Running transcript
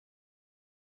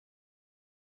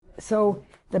So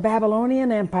the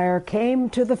Babylonian Empire came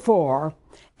to the fore,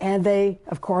 and they,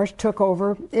 of course, took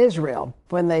over Israel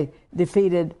when they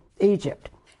defeated Egypt.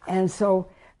 And so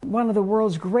one of the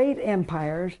world's great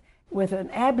empires with an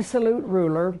absolute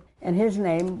ruler, and his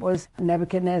name was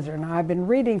Nebuchadnezzar. Now, I've been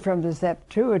reading from the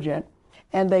Septuagint,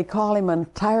 and they call him an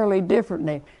entirely different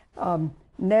name,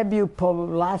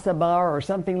 Nebuchadnezzar or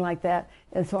something like that.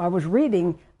 And so I was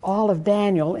reading all of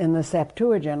Daniel in the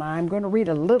Septuagint. I'm going to read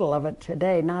a little of it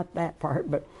today, not that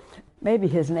part, but maybe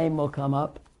his name will come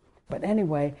up. But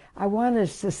anyway, I want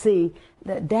us to see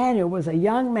that Daniel was a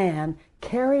young man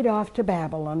carried off to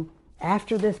Babylon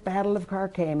after this battle of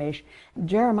Carchemish.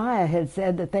 Jeremiah had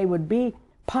said that they would be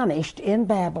punished in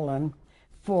Babylon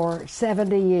for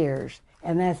 70 years.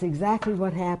 And that's exactly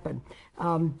what happened.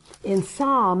 In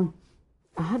Psalm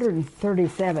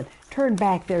 137, turn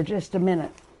back there just a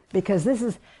minute, because this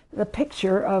is the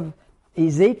picture of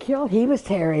Ezekiel. He was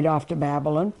carried off to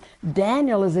Babylon.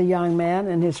 Daniel is a young man,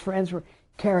 and his friends were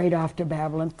carried off to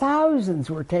Babylon. Thousands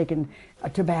were taken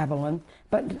to Babylon.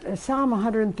 But Psalm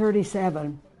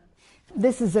 137,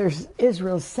 this is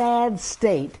Israel's sad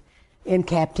state in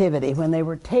captivity when they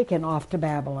were taken off to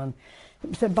Babylon.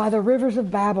 It said, by the rivers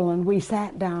of Babylon we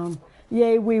sat down,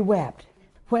 yea, we wept,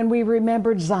 when we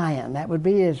remembered Zion. That would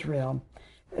be Israel.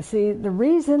 See, the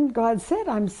reason God said,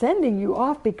 I'm sending you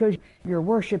off because you're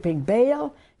worshiping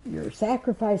Baal, you're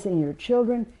sacrificing your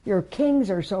children, your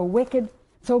kings are so wicked,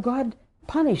 so God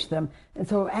punished them. And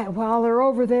so while they're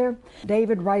over there,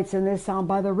 David writes in this psalm,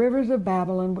 by the rivers of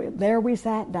Babylon, there we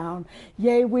sat down.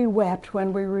 Yea, we wept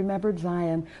when we remembered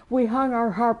Zion. We hung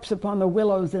our harps upon the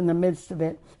willows in the midst of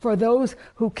it. For those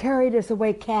who carried us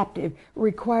away captive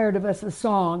required of us a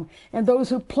song, and those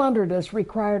who plundered us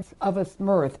required of us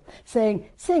mirth, saying,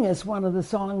 sing us one of the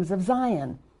songs of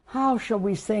Zion. How shall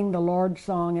we sing the Lord's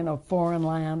song in a foreign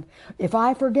land? If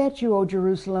I forget you, O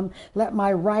Jerusalem, let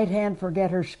my right hand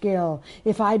forget her skill.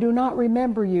 If I do not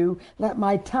remember you, let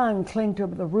my tongue cling to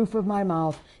the roof of my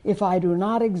mouth. If I do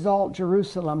not exalt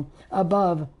Jerusalem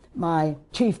above my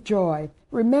chief joy.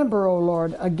 Remember, O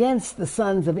Lord, against the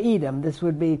sons of Edom. This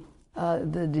would be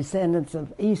the descendants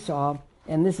of Esau,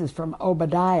 and this is from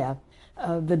Obadiah.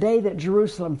 The day that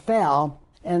Jerusalem fell,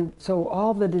 and so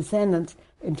all the descendants,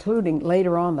 including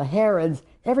later on the Herods,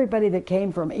 everybody that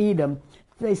came from Edom,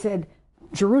 they said,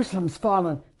 Jerusalem's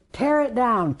fallen. Tear it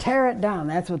down, tear it down.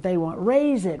 That's what they want.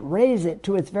 Raise it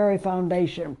to its very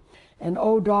foundation. And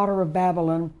O daughter of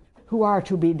Babylon, who are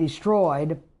to be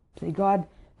destroyed. See, God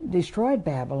destroyed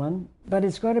Babylon, but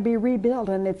it's going to be rebuilt,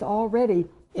 and it's already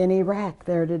in Iraq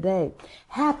there today.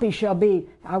 Happy shall be,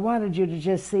 I wanted you to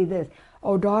just see this,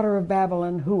 O daughter of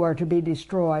Babylon, who are to be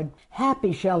destroyed,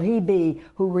 happy shall he be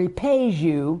who repays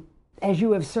you as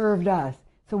you have served us.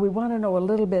 So we want to know a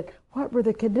little bit, what were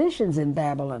the conditions in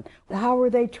Babylon? How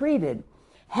were they treated?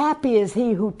 Happy is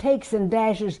he who takes and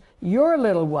dashes your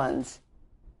little ones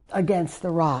against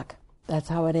the rock. That's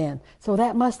how it ends. So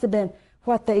that must have been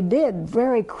what they did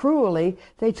very cruelly.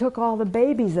 They took all the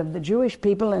babies of the Jewish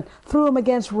people and threw them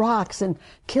against rocks and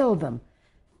killed them.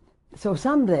 So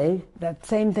someday, that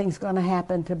same thing's going to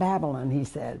happen to Babylon, he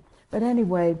said. But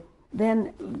anyway,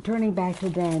 then turning back to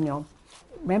Daniel,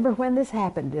 remember when this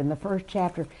happened in the first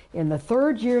chapter? In the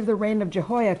 3rd year of the reign of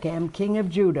Jehoiakim, king of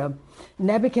Judah,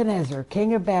 Nebuchadnezzar,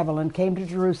 king of Babylon, came to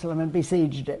Jerusalem and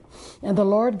besieged it. And the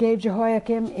Lord gave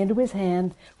Jehoiakim into his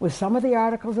hand with some of the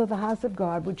articles of the house of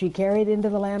God, which he carried into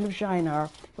the land of Shinar,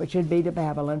 which would be to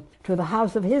Babylon, to the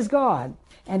house of his God.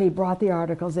 And he brought the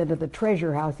articles into the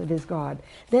treasure house of his God.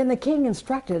 Then the king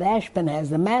instructed Ashpenaz,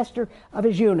 the master of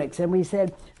his eunuchs, and we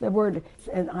said the word,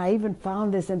 and I even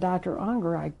found this in Dr.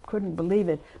 Unger, I couldn't believe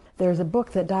it. There's a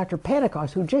book that Dr.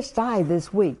 Pentecost, who just died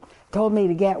this week, told me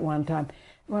to get one time.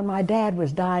 When my dad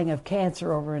was dying of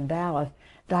cancer over in Dallas,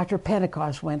 Dr.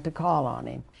 Pentecost went to call on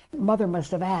him. Mother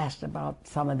must have asked about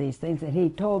some of these things, and he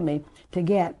told me to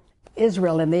get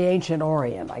Israel in the Ancient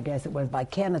Orient, I guess it was, by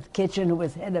Kenneth Kitchen, who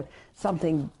was head of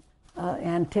something,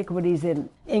 antiquities in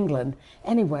England.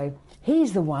 Anyway,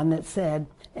 he's the one that said,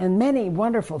 and many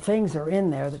wonderful things are in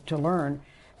there to learn,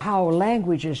 how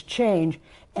languages change.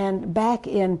 And back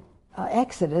in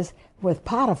Exodus with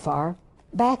Potiphar,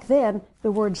 back then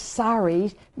the word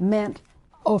sari meant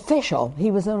official.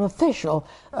 He was an official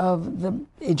of the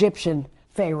Egyptian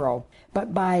Pharaoh.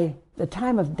 But by the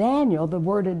time of Daniel, the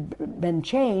word had been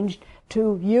changed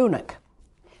to eunuch.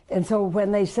 And so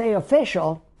when they say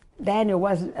official, Daniel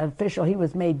wasn't official, he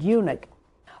was made eunuch.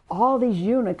 All these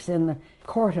eunuchs in the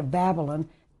court of Babylon,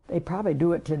 they probably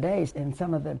do it today in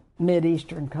some of the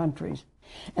Mid-Eastern countries.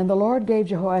 And the Lord gave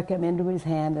Jehoiakim into his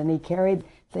hand, and he carried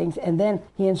things. And then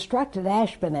he instructed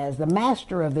Ashpenaz, the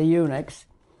master of the eunuchs,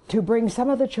 to bring some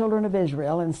of the children of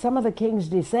Israel and some of the king's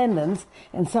descendants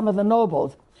and some of the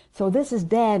nobles. So this is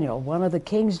Daniel, one of the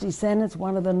king's descendants,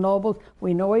 one of the nobles.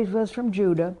 We know he was from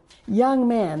Judah. Young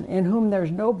men in whom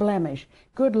there's no blemish,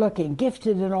 good-looking,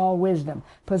 gifted in all wisdom,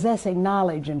 possessing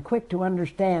knowledge and quick to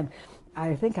understand.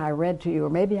 I think I read to you, or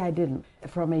maybe I didn't,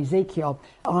 from Ezekiel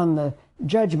on the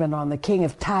judgment on the king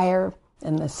of Tyre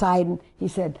and the Sidon. He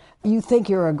said, you think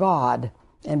you're a god.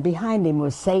 And behind him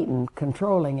was Satan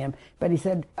controlling him. But he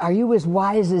said, are you as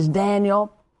wise as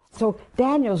Daniel? So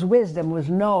Daniel's wisdom was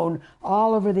known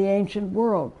all over the ancient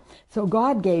world. So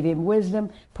God gave him wisdom,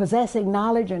 possessing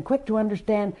knowledge and quick to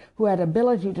understand, who had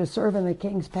ability to serve in the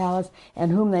king's palace,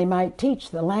 and whom they might teach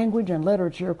the language and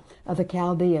literature of the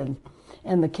Chaldeans.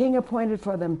 And the king appointed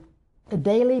for them a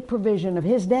daily provision of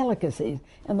his delicacies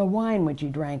and the wine which he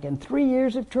drank, and 3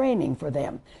 years of training for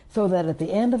them, so that at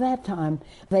the end of that time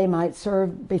they might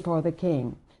serve before the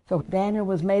king. So Daniel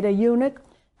was made a eunuch.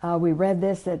 We read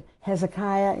this, that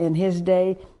Hezekiah in his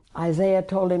day, Isaiah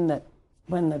told him that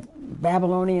when the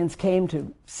Babylonians came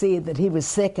to see that he was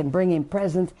sick and bring him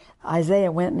presents,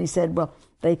 Isaiah went and he said, well,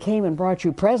 they came and brought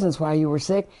you presents while you were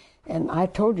sick, and I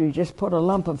told you, just put a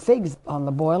lump of figs on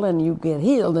the boil and you get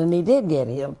healed, and he did get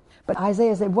healed. But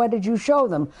Isaiah said, what did you show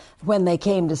them when they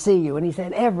came to see you? And he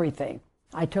said, everything.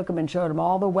 I took them and showed them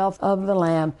all the wealth of the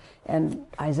land. And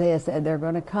Isaiah said, they're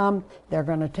going to come, they're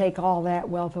going to take all that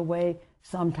wealth away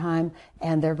sometime,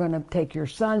 and they're going to take your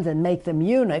sons and make them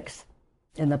eunuchs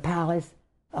in the palace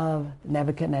of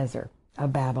Nebuchadnezzar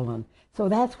of Babylon. So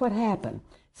that's what happened.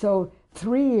 So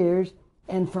 3 years,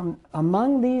 and from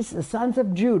among these, the sons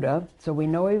of Judah, so we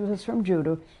know he was from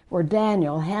Judah, were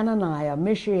Daniel, Hananiah,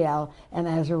 Mishael, and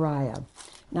Azariah.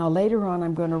 Now later on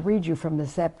I'm going to read you from the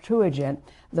Septuagint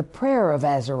the prayer of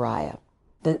Azariah.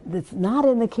 That's not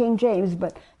in the King James,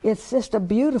 but it's just a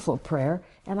beautiful prayer,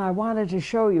 and I wanted to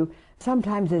show you.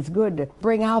 Sometimes it's good to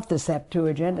bring out the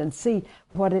Septuagint and see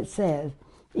what it says.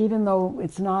 Even though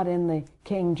it's not in the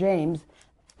King James,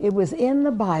 it was in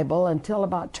the Bible until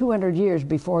about 200 years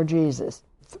before Jesus,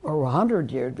 or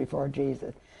 100 years before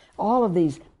Jesus. All of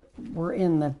these were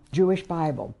in the Jewish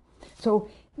Bible. So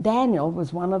Daniel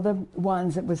was one of the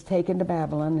ones that was taken to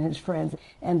Babylon, and his friends.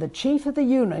 And the chief of the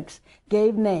eunuchs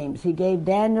gave names. He gave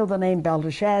Daniel the name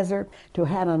Belteshazzar, to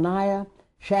Hananiah,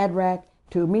 Shadrach,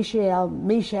 to Mishael,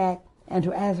 Meshach, and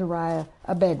to Azariah,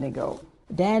 Abednego.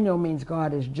 Daniel means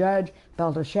God is judge.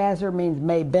 Belteshazzar means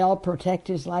may Bel protect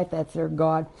his life. That's their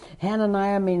God.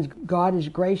 Hananiah means God is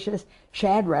gracious.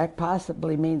 Shadrach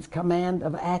possibly means command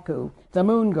of Aku, the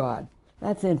moon god.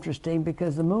 That's interesting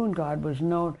because the moon god was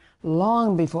known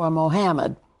long before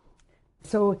Mohammed.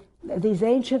 So these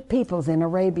ancient peoples in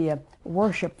Arabia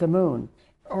worship the moon,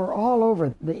 or all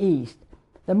over the east.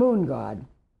 The moon god,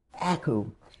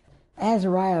 Aku.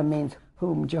 Azariah means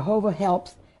whom Jehovah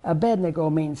helps. Abednego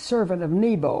means servant of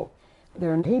Nebo.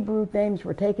 Their Hebrew names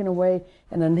were taken away,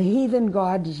 and a heathen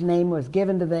god's name was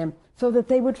given to them so that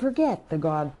they would forget the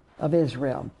God of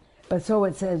Israel. But so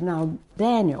it says, now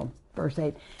Daniel, verse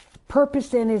 8,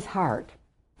 purposed in his heart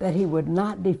that he would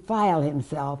not defile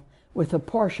himself with a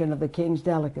portion of the king's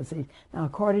delicacies. Now,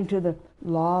 according to the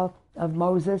law of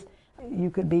Moses, you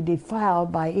could be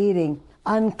defiled by eating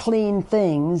unclean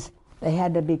things. They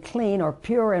had to be clean or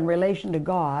pure in relation to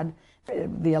God.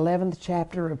 The 11th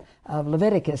chapter of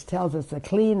Leviticus tells us the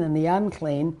clean and the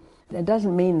unclean. It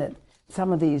doesn't mean that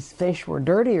some of these fish were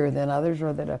dirtier than others,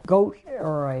 or that a goat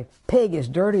or a pig is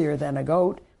dirtier than a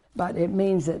goat, but it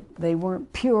means that they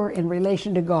weren't pure in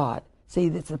relation to God. See,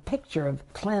 it's a picture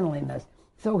of cleanliness.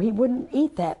 So he wouldn't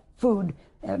eat that food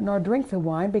nor drink the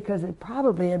wine because it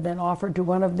probably had been offered to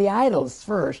one of the idols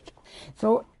first.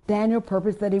 So Daniel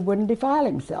purposed that he wouldn't defile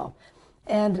himself.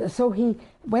 And so he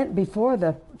went before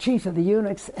the chief of the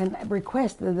eunuchs and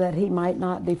requested that he might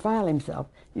not defile himself.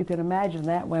 You can imagine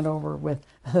that went over with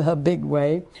a big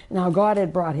way. Now God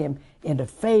had brought him into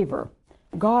favor.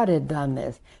 God had done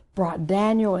this, brought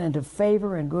Daniel into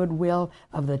favor and goodwill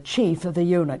of the chief of the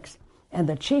eunuchs. And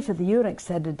the chief of the eunuchs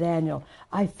said to Daniel,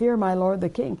 I fear my lord the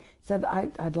king. He said,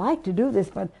 I'd like to do this,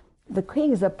 but the king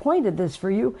has appointed this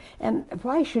for you, and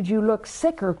why should you look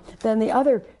sicker than the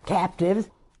other captives?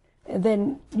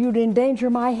 Then you'd endanger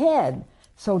my head.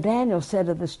 So Daniel said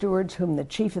to the stewards whom the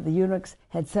chief of the eunuchs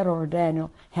had set over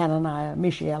Daniel, Hananiah,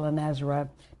 Mishael, and Azariah,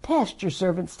 test your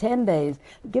servants 10 days.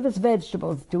 Give us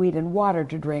vegetables to eat and water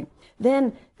to drink.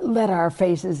 Then let our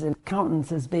faces and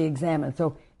countenances be examined.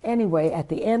 So anyway, at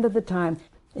the end of the time,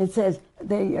 it says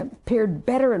they appeared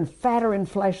better and fatter in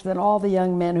flesh than all the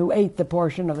young men who ate the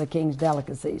portion of the king's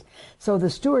delicacies. So the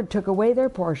steward took away their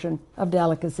portion of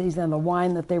delicacies and the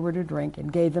wine that they were to drink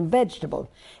and gave them vegetables.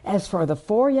 As for the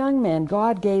 4 young men,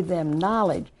 God gave them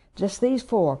knowledge just these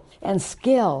four, and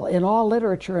skill in all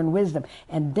literature and wisdom.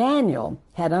 And Daniel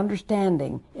had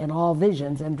understanding in all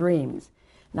visions and dreams.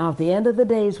 Now at the end of the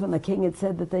days, when the king had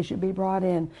said that they should be brought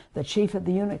in, the chief of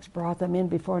the eunuchs brought them in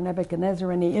before Nebuchadnezzar,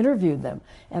 and he interviewed them.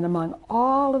 And among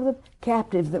all of the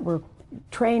captives that were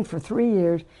trained for 3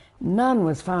 years, none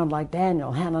was found like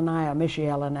Daniel, Hananiah,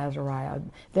 Mishael, and Azariah.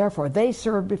 Therefore, they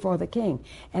served before the king.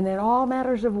 And in all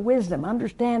matters of wisdom,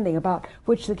 understanding about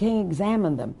which the king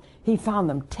examined them, he found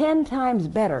them 10 times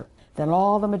better than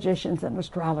all the magicians and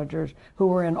astrologers who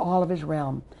were in all of his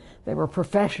realm. They were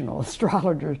professional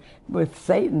astrologers with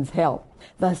Satan's help.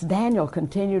 Thus Daniel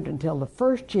continued until the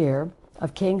first year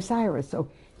of King Cyrus. So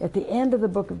at the end of the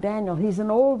book of Daniel, he's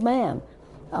an old man.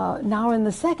 Now in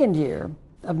the second year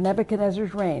of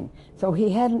Nebuchadnezzar's reign. So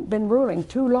he hadn't been ruling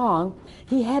too long.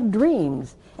 He had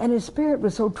dreams, and his spirit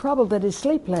was so troubled that his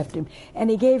sleep left him. And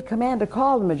he gave command to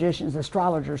call the magicians,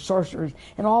 astrologers, sorcerers,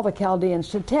 and all the Chaldeans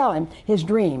to tell him his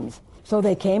dreams. So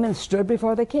they came and stood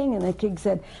before the king, and the king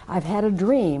said, I've had a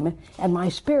dream, and my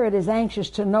spirit is anxious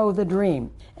to know the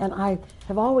dream. And I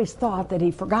have always thought that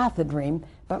he forgot the dream,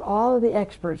 but all of the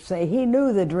experts say he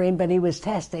knew the dream, but he was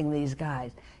testing these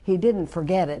guys. He didn't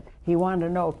forget it. He wanted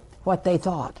to know what they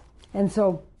thought. And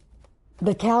so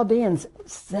the Chaldeans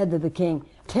said to the king,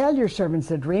 tell your servants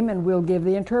the dream and we'll give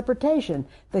the interpretation.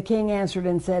 The king answered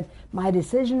and said, my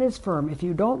decision is firm. If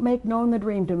you don't make known the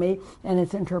dream to me and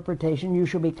its interpretation, you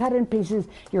shall be cut in pieces,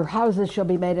 your houses shall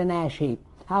be made an ash heap.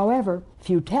 However, if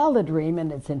you tell the dream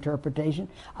and its interpretation,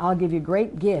 I'll give you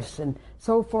great gifts, and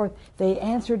so forth. They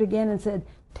answered again and said,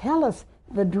 tell us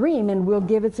the dream and we'll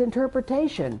give its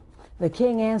interpretation. The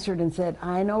king answered and said,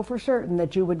 I know for certain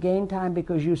that you would gain time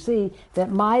because you see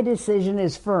that my decision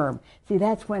is firm. See,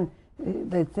 that's when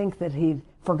they think that he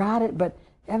forgot it, but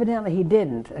evidently he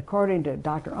didn't, according to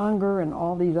Dr. Unger and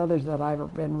all these others that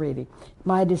I've been reading.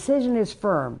 My decision is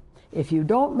firm. If you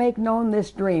don't make known this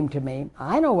dream to me,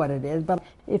 I know what it is, but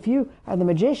if you are the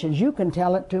magicians, you can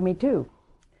tell it to me too.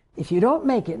 If you don't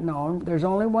make it known, there's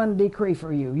only one decree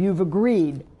for you. You've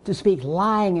agreed to speak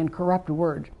lying and corrupt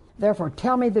words. Therefore,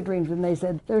 tell me the dreams. And they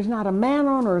said, there's not a man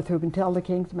on earth who can tell the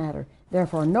king's matter.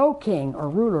 Therefore, no king or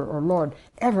ruler or lord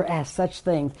ever asked such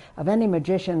things of any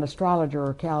magician, astrologer,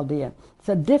 or Chaldean. It's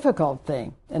a difficult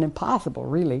thing, and impossible,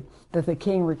 really, that the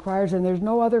king requires, and there's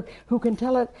no other who can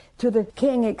tell it to the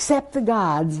king except the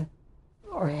gods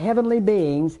or heavenly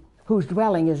beings whose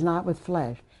dwelling is not with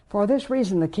flesh. For this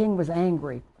reason, the king was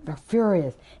angry,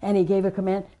 furious, and he gave a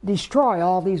command, destroy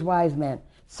all these wise men.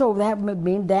 So that would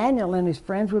mean Daniel and his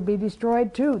friends would be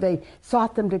destroyed too. They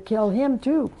sought them to kill him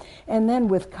too. And then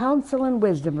with counsel and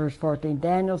wisdom, verse 14,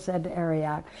 Daniel said to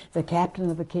Arioch, the captain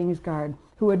of the king's guard,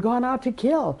 who had gone out to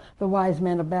kill the wise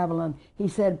men of Babylon, he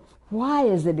said, why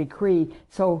is the decree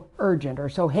so urgent or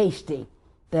so hasty?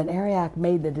 Then Arioch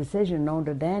made the decision known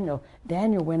to Daniel.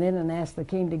 Daniel went in and asked the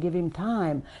king to give him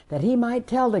time that he might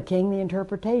tell the king the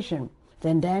interpretation.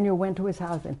 Then Daniel went to his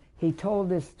house and he told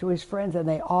this to his friends, and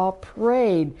they all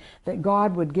prayed that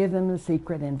God would give them the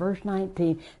secret. In verse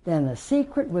 19, then the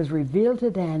secret was revealed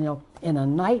to Daniel in a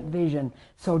night vision.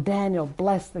 So Daniel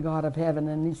blessed the God of heaven,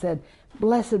 and he said,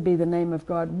 blessed be the name of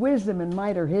God. Wisdom and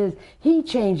might are his. He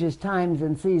changes times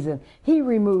and seasons. He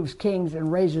removes kings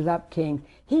and raises up kings.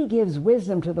 He gives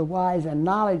wisdom to the wise and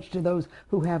knowledge to those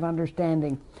who have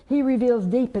understanding. He reveals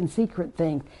deep and secret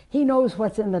things. He knows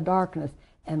what's in the darkness,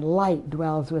 and light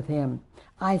dwells with him.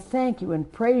 I thank you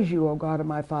and praise you, O God of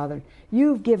my fathers.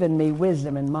 You've given me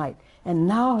wisdom and might, and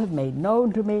now have made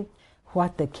known to me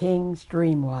what the king's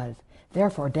dream was.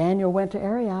 Therefore Daniel went to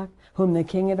Arioch, whom the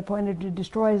king had appointed to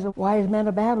destroy the wise men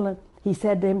of Babylon. He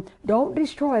said to him, don't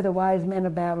destroy the wise men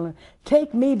of Babylon.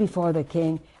 Take me before the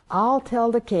king. I'll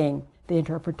tell the king the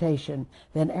interpretation.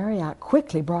 Then Arioch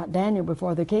quickly brought Daniel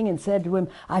before the king and said to him,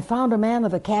 I found a man of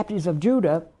the captives of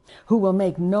Judah who will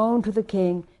make known to the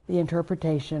king the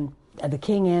interpretation. And the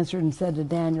king answered and said to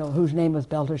Daniel, whose name was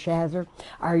Belteshazzar,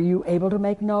 are you able to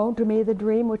make known to me the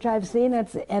dream which I've seen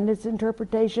and its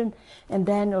interpretation? And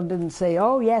Daniel didn't say,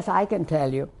 oh, yes, I can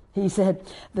tell you. He said,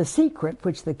 the secret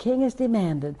which the king has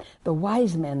demanded, the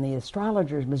wise men, the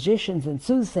astrologers, magicians, and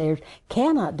soothsayers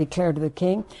cannot declare to the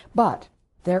king, but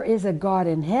there is a God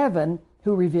in heaven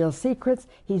who reveals secrets.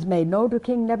 He's made known to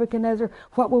King Nebuchadnezzar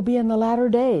what will be in the latter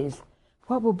days.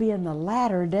 What will be in the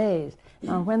latter days?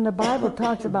 Now, when the Bible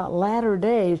talks about latter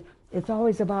days, it's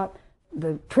always about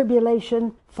the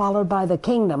tribulation followed by the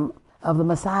kingdom of the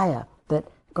Messiah, that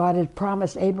God had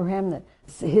promised Abraham that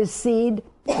his seed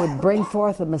would bring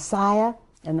forth a Messiah,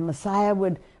 and the Messiah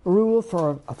would rule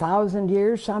for 1,000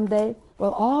 years someday,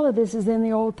 Well, all of this is in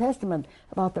the Old Testament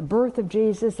about the birth of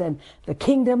Jesus and the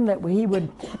kingdom that he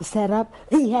would set up.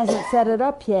 He hasn't set it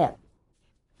up yet.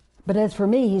 But as for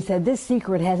me, he said, this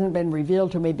secret hasn't been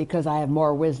revealed to me because I have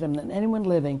more wisdom than anyone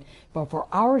living, but for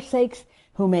our sakes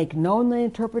who make known the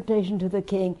interpretation to the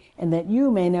king, and that you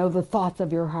may know the thoughts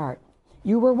of your heart.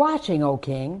 You were watching, O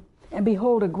king, and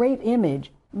behold, a great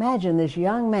image. Imagine this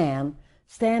young man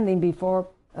standing before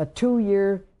a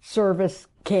 2-year service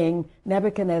king,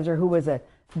 Nebuchadnezzar, who was a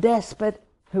despot,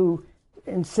 who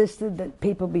insisted that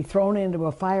people be thrown into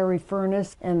a fiery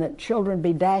furnace and that children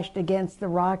be dashed against the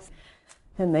rocks.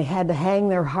 And they had to hang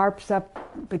their harps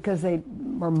up because they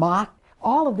were mocked.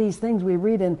 All of these things we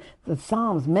read in the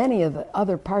Psalms, many of the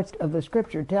other parts of the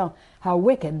Scripture tell how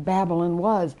wicked Babylon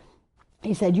was.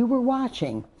 He said, you were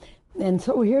watching. And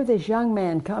so here this young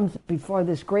man comes before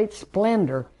this great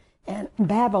splendor. And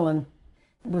Babylon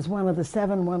was one of the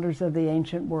 7 wonders of the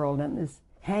ancient world. And his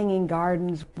hanging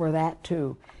gardens were that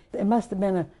too. It must have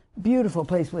been a beautiful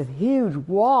place with huge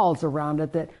walls around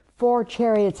it that 4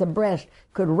 chariots abreast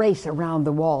could race around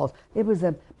the walls. It was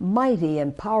a mighty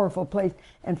and powerful place.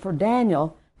 And for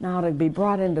Daniel now to be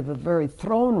brought into the very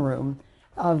throne room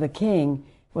of the king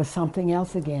was something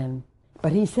else again.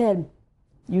 But he said,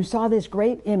 you saw this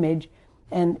great image,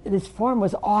 and this form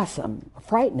was awesome,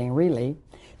 frightening really.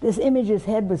 This image's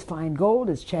head was fine gold,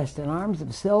 its chest and arms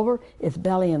of silver, its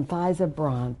belly and thighs of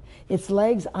bronze, its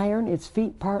legs iron, its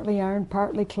feet partly iron,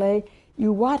 partly clay.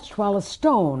 You watched while a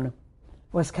stone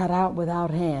was cut out without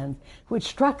hands, which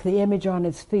struck the image on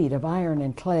its feet of iron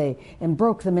and clay, and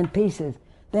broke them in pieces.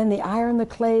 Then the iron, the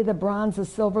clay, the bronze, the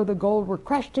silver, the gold were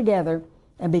crushed together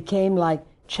and became like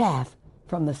chaff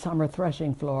from the summer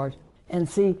threshing floors. And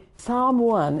see, Psalm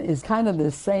 1 is kind of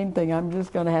the same thing. I'm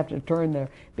just going to have to turn there,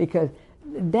 because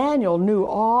Daniel knew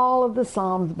all of the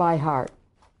Psalms by heart.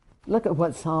 Look at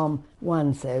what Psalm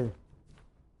 1 says.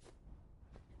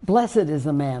 Blessed is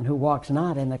the man who walks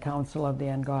not in the counsel of the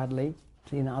ungodly.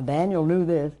 See, now Daniel knew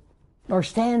this. Nor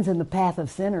stands in the path of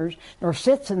sinners, nor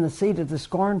sits in the seat of the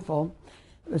scornful.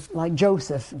 It was like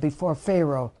Joseph before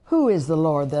Pharaoh. Who is the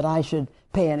Lord that I should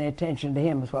pay any attention to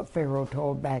him, is what Pharaoh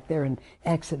told back there in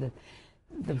Exodus.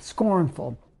 The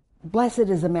scornful. Blessed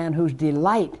is the man whose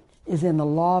delight is in the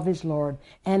law of his Lord,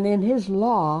 and in his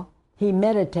law he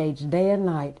meditates day and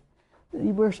night.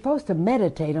 We're supposed to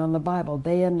meditate on the Bible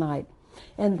day and night.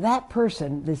 And that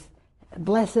person, this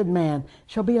blessed man,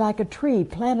 shall be like a tree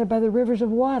planted by the rivers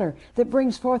of water, that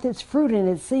brings forth its fruit in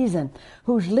its season,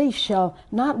 whose leaf shall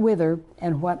not wither,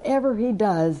 and whatever he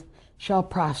does shall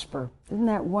prosper. Isn't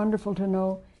that wonderful to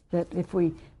know that if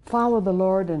we follow the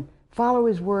Lord and follow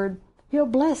his word, he'll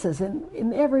bless us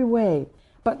in every way.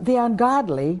 But the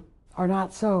ungodly are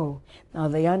not so. Now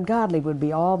the ungodly would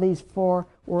be all these 4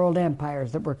 world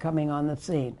empires that were coming on the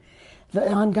scene.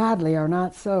 The ungodly are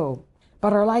not so,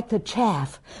 but are like the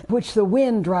chaff which the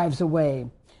wind drives away.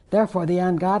 Therefore the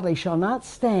ungodly shall not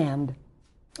stand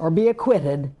or be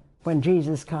acquitted when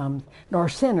Jesus comes, nor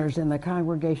sinners in the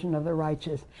congregation of the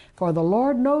righteous. For the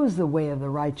Lord knows the way of the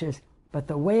righteous, but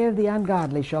the way of the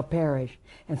ungodly shall perish.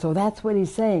 And so that's what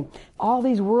he's saying. All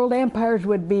these world empires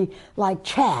would be like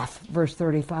chaff, verse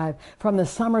 35, from the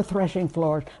summer threshing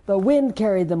floors. The wind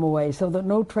carried them away so that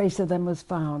no trace of them was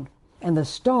found. And the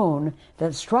stone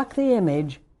that struck the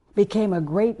image became a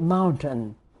great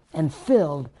mountain and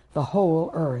filled the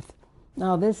whole earth.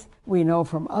 Now this we know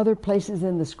from other places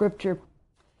in the scripture.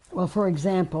 Well, for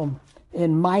example,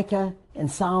 in Micah, in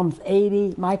Psalms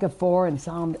 80, Micah 4 and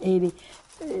Psalm 80,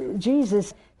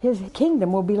 Jesus, his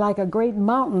kingdom will be like a great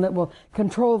mountain that will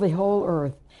control the whole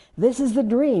earth. This is the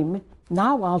dream.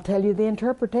 Now I'll tell you the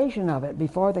interpretation of it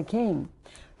before the king.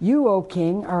 You, O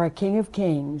king, are a king of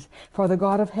kings, for the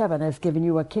God of heaven has given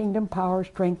you a kingdom, power,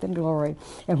 strength, and glory.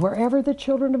 And wherever the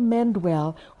children of men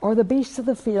dwell, or the beasts of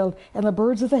the field, and the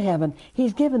birds of the heaven,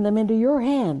 he's given them into your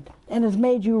hand, and has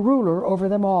made you ruler over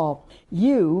them all.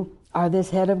 You are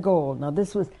this head of gold. Now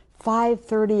this was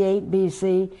 538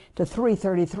 BC to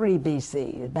 333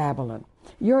 BC, Babylon.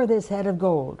 You're this head of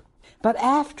gold. But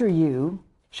after you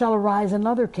shall arise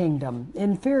another kingdom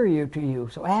inferior to you.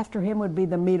 So after him would be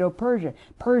the Medo-Persian.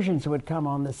 Persians would come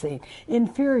on the scene,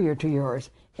 inferior to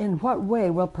yours. In what way?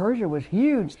 Well, Persia was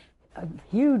huge, a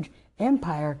huge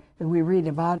empire that we read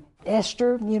about.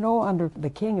 Esther, under the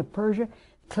king of Persia,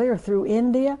 clear through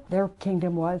India, their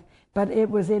kingdom was. But it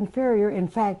was inferior, in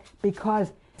fact,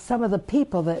 because some of the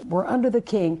people that were under the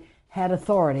king had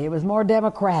authority. It was more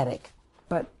democratic.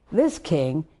 But this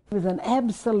king was an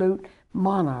absolute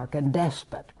monarch and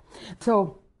despot.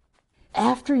 So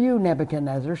after you,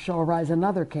 Nebuchadnezzar, shall arise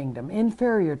another kingdom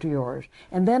inferior to yours,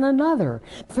 and then another,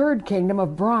 third kingdom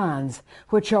of bronze,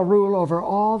 which shall rule over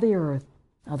all the earth.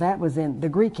 Now that was in the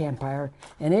Greek Empire,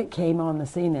 and it came on the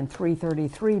scene in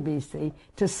 333 BC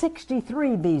to 63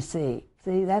 BC.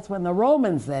 See, that's when the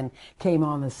Romans then came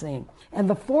on the scene. And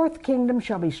the fourth kingdom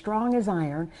shall be strong as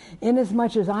iron,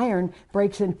 inasmuch as iron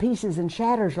breaks in pieces and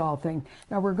shatters all things.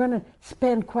 Now we're going to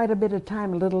spend quite a bit of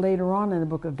time a little later on in the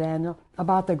book of Daniel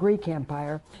about the Greek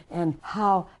Empire and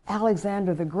how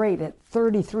Alexander the Great at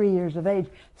 33 years of age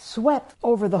swept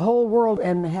over the whole world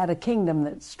and had a kingdom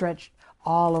that stretched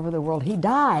all over the world. He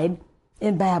died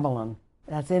in Babylon.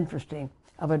 That's interesting,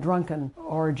 of a drunken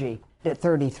orgy at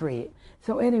 33.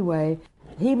 So anyway,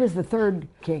 he was the third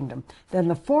kingdom. Then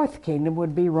the fourth kingdom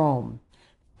would be Rome.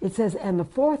 It says, and the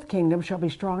fourth kingdom shall be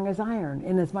strong as iron,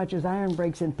 inasmuch as iron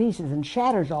breaks in pieces and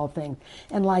shatters all things.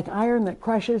 And like iron that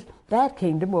crushes, that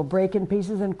kingdom will break in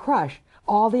pieces and crush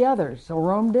all the others. So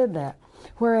Rome did that.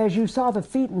 Whereas you saw the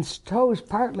feet and toes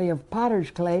partly of potter's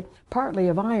clay, partly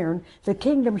of iron, the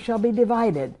kingdom shall be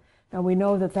divided. Now we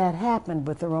know that that happened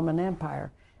with the Roman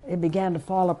Empire. It began to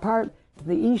fall apart.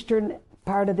 The eastern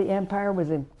part of the empire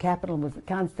was in capital was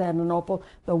Constantinople.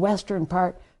 The western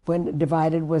part, when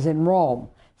divided, was in Rome.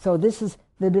 So this is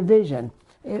the division.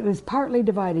 It was partly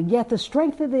divided, yet the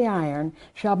strength of the iron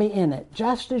shall be in it,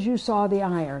 just as you saw the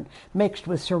iron mixed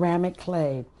with ceramic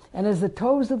clay. And as the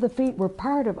toes of the feet were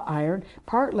part of iron,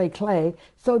 partly clay,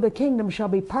 so the kingdom shall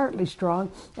be partly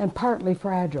strong and partly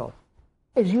fragile.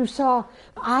 As you saw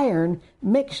iron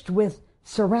mixed with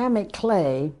ceramic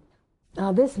clay,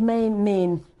 now this may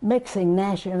mean mixing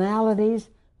nationalities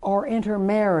or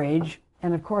intermarriage.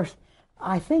 And of course,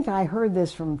 I think I heard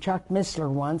this from Chuck Missler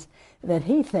once, that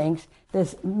he thinks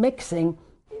this mixing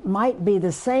might be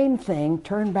the same thing.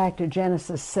 Turn back to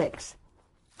Genesis 6.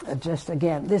 Just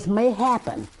again, this may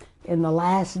happen in the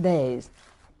last days,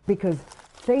 because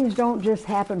things don't just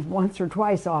happen once or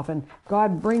twice often.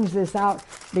 God brings this out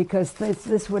because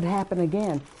this would happen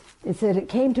again. It said, it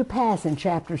came to pass in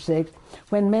chapter 6,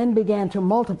 when men began to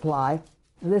multiply,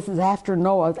 this is after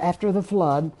Noah, after the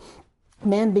flood,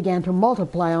 men began to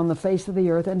multiply on the face of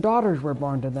the earth, and daughters were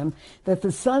born to them, that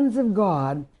the sons of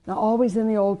God, now always in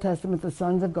the Old Testament, the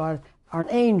sons of God are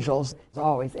angels,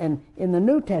 always, and in the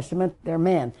New Testament, they're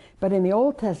men. But in the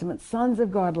Old Testament, sons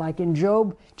of God, like in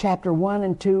Job chapter 1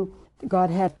 and 2, God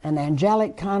had an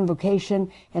angelic convocation,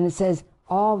 and it says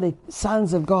all the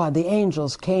sons of God, the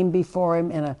angels, came before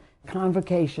him in a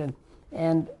convocation,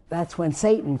 and that's when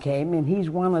Satan came, and he's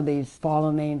one of these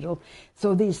fallen angels.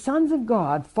 So these sons of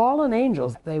God, fallen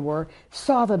angels they were,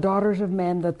 saw the daughters of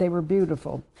men, that they were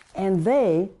beautiful, and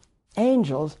they,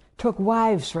 angels, took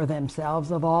wives for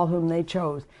themselves of all whom they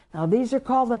chose. Now these are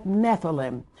called the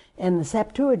Nephilim, and the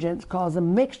Septuagint calls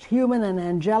them mixed human and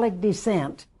angelic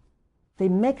descent. The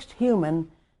mixed human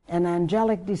and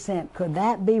angelic descent, could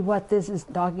that be what this is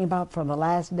talking about for the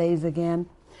last days again?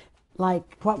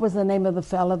 Like, what was the name of the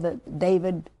fellow that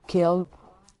David killed?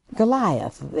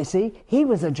 Goliath. You see, he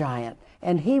was a giant,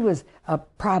 and he was a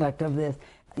product of this.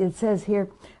 It says here,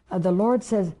 the Lord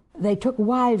says, they took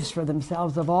wives for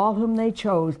themselves of all whom they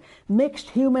chose, mixed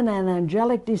human and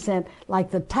angelic descent,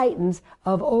 like the Titans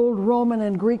of old Roman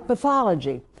and Greek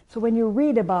mythology. So when you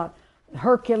read about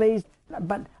Hercules,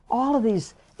 but all of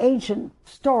these ancient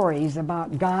stories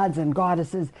about gods and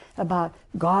goddesses, about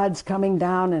gods coming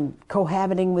down and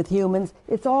cohabiting with humans,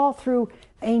 it's all through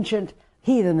ancient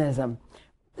heathenism.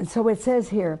 And so it says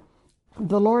here,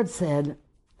 the Lord said,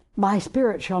 my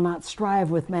spirit shall not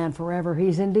strive with man forever.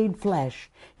 He's indeed flesh,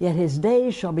 yet his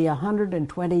days shall be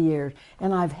 120 years.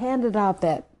 And I've handed out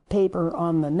that paper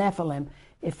on the Nephilim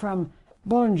from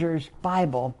Bullinger's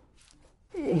Bible.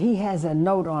 He has a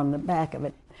note on the back of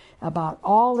it about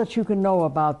all that you can know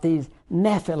about these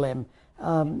Nephilim.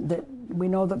 That we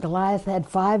know that Goliath had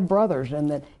 5 brothers,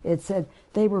 and that it said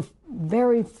they were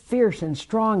very fierce and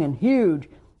strong and huge,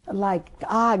 like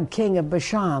Og, king of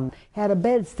Bashan, had a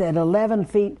bedstead 11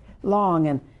 feet long,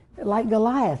 and like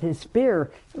Goliath, his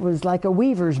spear was like a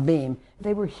weaver's beam.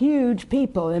 They were huge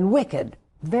people and wicked,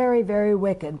 very, very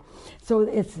wicked. So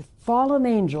it's fallen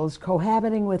angels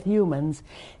cohabiting with humans,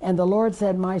 and the Lord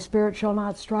said, my spirit shall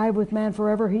not strive with man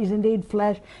forever. He's indeed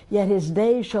flesh, yet his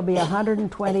days shall be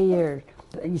 120 years.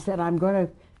 He said, I'm going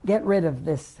to get rid of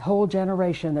this whole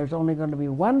generation. There's only going to be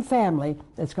one family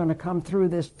that's going to come through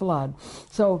this flood.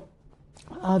 So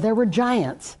there were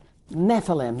giants,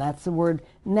 Nephilim. That's the word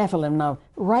Nephilim. Now,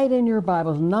 write in your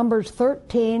Bibles, Numbers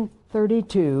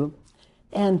 13:32,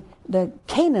 and the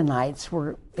Canaanites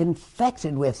were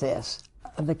infected with this,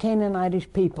 the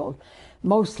Canaanitish people,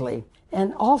 mostly,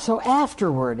 and also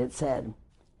afterward, it said.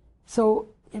 So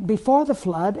before the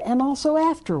flood and also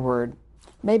afterward,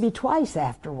 maybe twice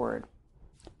afterward.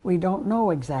 We don't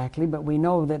know exactly, but we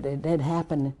know that it did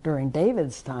happen during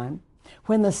David's time.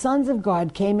 When the sons of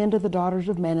God came into the daughters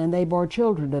of men, and they bore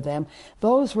children to them,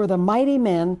 those were the mighty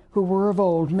men who were of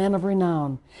old, men of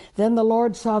renown. Then the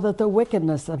Lord saw that the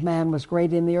wickedness of man was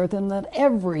great in the earth, and that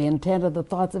every intent of the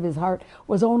thoughts of his heart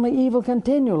was only evil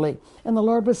continually. And the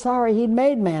Lord was sorry he'd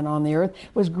made man on the earth,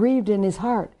 was grieved in his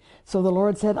heart. So the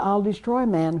Lord said, I'll destroy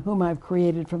man, whom I've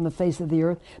created from the face of the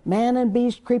earth, man and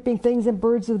beast, creeping things and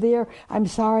birds of the air. I'm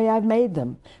sorry I've made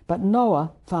them. But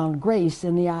Noah found grace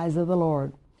in the eyes of the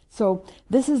Lord. So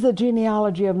this is the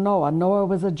genealogy of Noah. Noah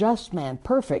was a just man,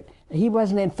 perfect. He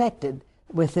wasn't infected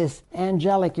with this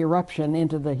angelic eruption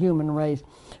into the human race.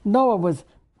 Noah was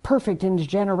perfect in his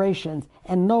generations,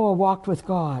 and Noah walked with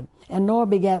God. And Noah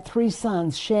begat 3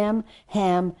 sons, Shem,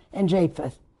 Ham, and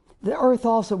Japheth. The earth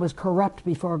also was corrupt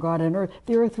before God, and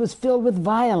the earth was filled with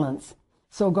violence.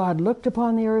 So God looked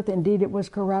upon the earth, indeed it was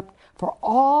corrupt, for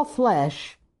all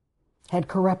flesh had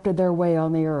corrupted their way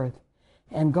on the earth.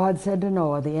 And God said to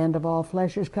Noah, the end of all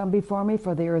flesh is come before me,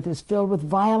 for the earth is filled with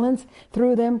violence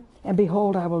through them, and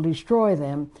behold, I will destroy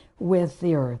them with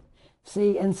the earth.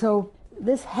 See, and so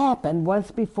this happened once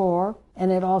before,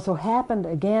 and it also happened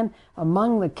again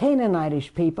among the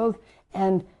Canaanitish peoples,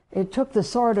 and it took the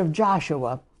sword of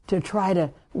Joshua to try to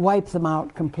wipe them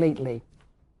out completely.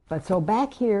 But so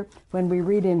back here, when we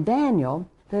read in Daniel,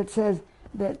 that says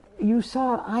that you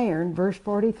saw iron, verse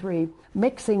 43,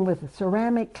 mixing with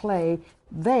ceramic clay,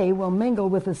 they will mingle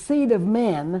with the seed of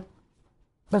men,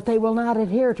 but they will not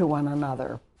adhere to one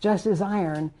another, just as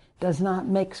iron does not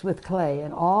mix with clay.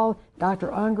 And all,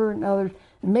 Dr. Unger and others,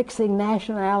 mixing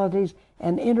nationalities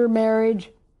and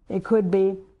intermarriage, it could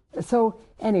be. So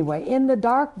anyway, in the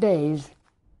dark days,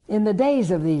 in the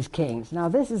days of these kings. Now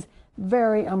this is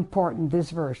very important, this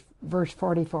verse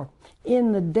 44.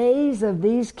 In the days of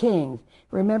these kings.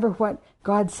 Remember what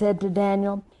God said to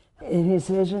Daniel in his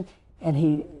vision? And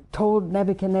he told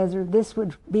Nebuchadnezzar this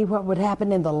would be what would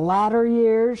happen in the latter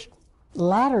years.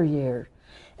 Latter years.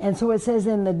 And so it says,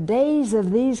 in the days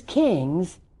of these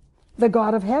kings, the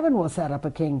God of heaven will set up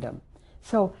a kingdom.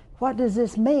 So what does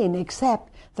this mean?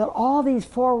 Except that all these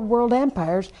 4 world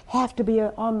empires have to be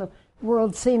on the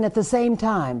world scene at the same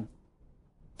time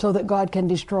so that God can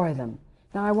destroy them.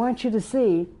 Now I want you to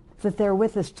see that they're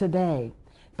with us today.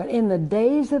 But in the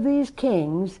days of these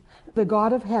kings, the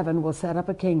God of heaven will set up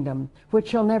a kingdom which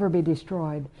shall never be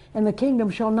destroyed. And the kingdom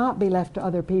shall not be left to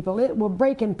other people. It will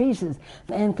break in pieces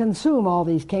and consume all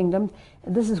these kingdoms.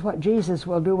 And this is what Jesus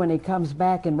will do when he comes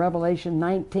back in Revelation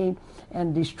 19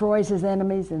 and destroys his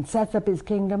enemies and sets up his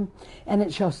kingdom, and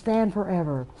it shall stand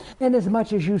forever.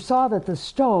 Inasmuch as you saw that the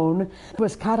stone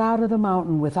was cut out of the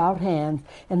mountain without hands,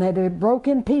 and that it broke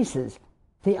in pieces,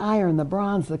 the iron, the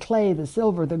bronze, the clay, the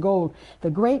silver, the gold, the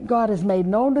great God has made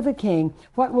known to the king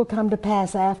what will come to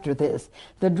pass after this.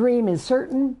 The dream is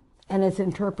certain, and its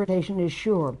interpretation is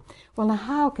sure. Well, now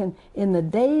how can, in the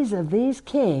days of these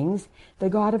kings, the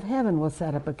God of heaven will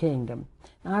set up a kingdom?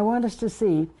 Now I want us to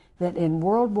see that in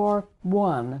World War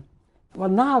I, well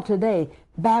now today,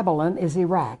 Babylon is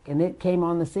Iraq, and it came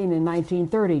on the scene in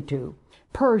 1932.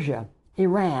 Persia,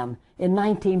 Iran, in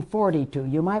 1942.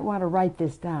 You might want to write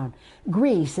this down.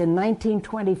 Greece in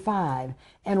 1925,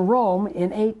 and Rome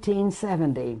in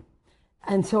 1870.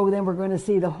 And so then we're going to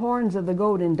see the horns of the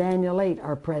goat in Daniel 8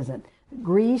 are present.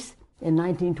 Greece in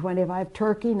 1925,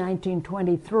 Turkey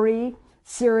 1923,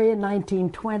 Syria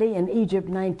 1920, and Egypt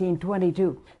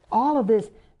 1922. All of this,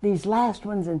 these last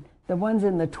ones and the ones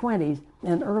in the 20s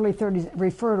and early 30s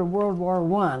refer to World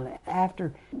War I,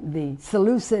 after the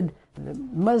Seleucid, the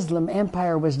Muslim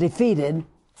empire was defeated.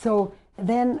 So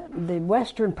then the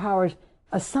Western powers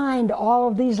assigned all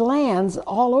of these lands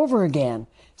all over again.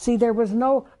 See, there was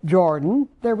no Jordan,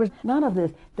 there was none of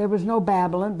this. There was no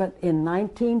Babylon, but in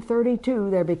 1932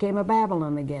 there became a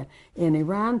Babylon again. In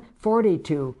Iran,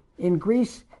 42. In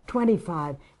Greece,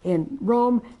 25. In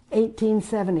Rome,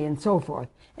 1870, and so forth.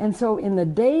 And so in the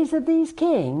days of these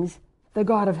kings, the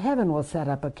God of heaven will set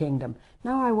up a kingdom.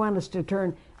 Now I want us to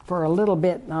turn for a little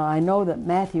bit. Now I know that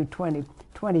Matthew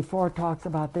 24 talks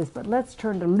about this, but let's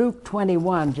turn to Luke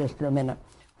 21 just a minute,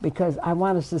 because I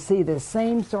want us to see the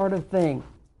same sort of thing.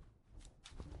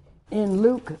 In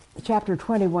Luke chapter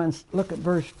 21, look at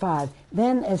verse 5.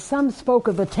 Then as some spoke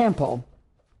of the temple,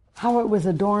 how it was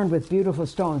adorned with beautiful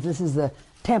stones. This is the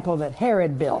temple that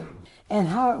Herod built. And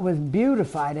how it was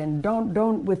beautified and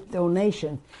don't with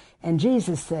donations. And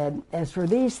Jesus said, as for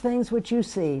these things which you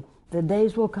see, the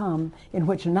days will come in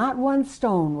which not one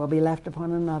stone will be left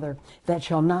upon another that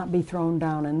shall not be thrown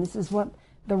down. And this is what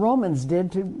the Romans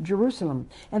did to Jerusalem.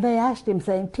 And they asked him,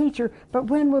 saying, Teacher, but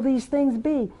when will these things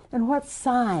be? And what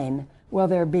sign will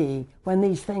there be when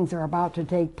these things are about to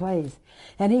take place.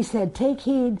 And he said, take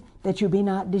heed that you be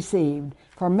not deceived,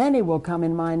 for many will come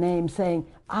in my name, saying,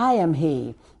 I am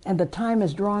he, and the time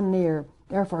is drawn near.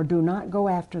 Therefore do not go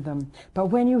after them. But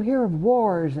when you hear of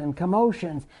wars and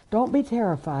commotions, don't be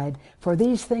terrified, for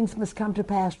these things must come to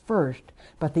pass first,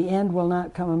 but the end will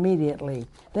not come immediately.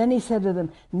 Then he said to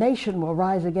them, nation will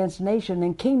rise against nation,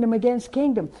 and kingdom against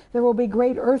kingdom. There will be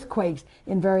great earthquakes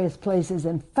in various places,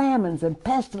 and famines and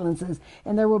pestilences,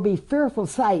 and there will be fearful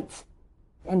sights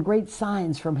and great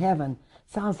signs from heaven.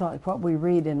 Sounds like what we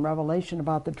read in Revelation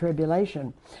about the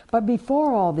tribulation. But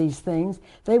before all these things,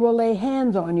 they will lay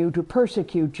hands on you to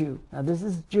persecute you. Now this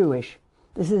is Jewish.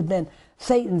 This has been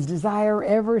Satan's desire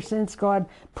ever since God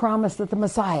promised that the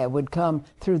Messiah would come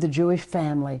through the Jewish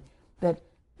family, that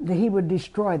he would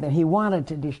destroy them. He wanted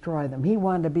to destroy them. He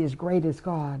wanted to be as great as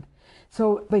God.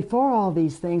 So before all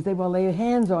these things, they will lay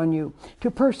hands on you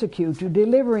to persecute you,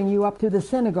 delivering you up to the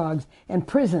synagogues and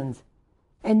prisons.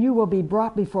 And you will be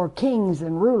brought before kings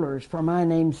and rulers for my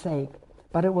name's sake.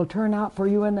 But it will turn out for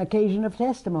you an occasion of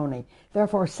testimony.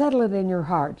 Therefore settle it in your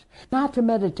hearts, not to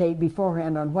meditate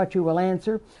beforehand on what you will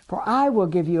answer, for I will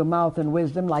give you a mouth and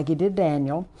wisdom like he did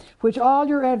Daniel, which all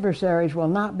your adversaries will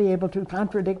not be able to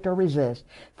contradict or resist.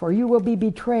 For you will be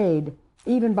betrayed,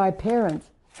 even by parents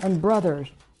and brothers,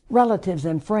 relatives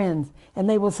and friends, and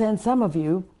they will send some of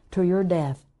you to your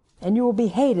death. And you will be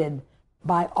hated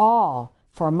by all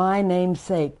for my name's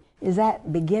sake. Is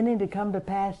that beginning to come to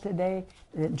pass today?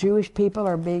 That Jewish people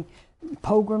are being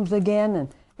pogroms again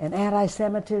and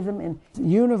anti-Semitism in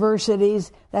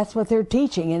universities. That's what they're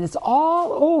teaching. And it's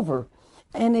all over.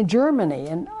 And in Germany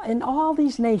and in all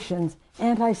these nations,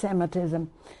 anti-Semitism.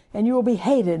 And you will be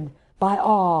hated by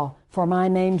all for my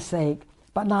name's sake.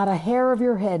 But not a hair of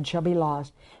your head shall be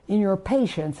lost. In your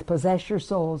patience possess your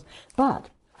souls. But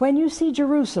when you see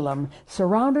Jerusalem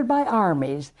surrounded by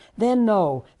armies, then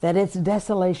know that its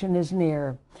desolation is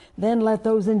near. Then let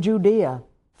those in Judea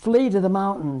flee to the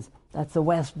mountains. That's the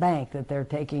West Bank that they're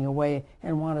taking away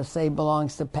and want to say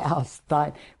belongs to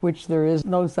Palestine, which there is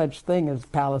no such thing as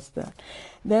Palestine.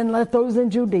 Then let those in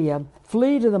Judea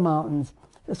flee to the mountains.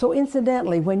 So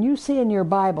incidentally, when you see in your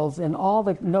Bibles, in all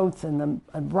the notes in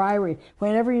the breviary,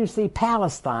 whenever you see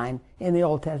Palestine in the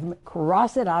Old Testament,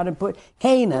 cross it out and put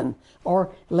Canaan,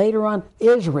 or later on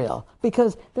Israel,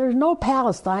 because there's no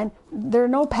Palestine, there are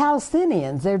no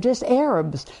Palestinians, they're just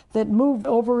Arabs that moved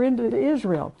over into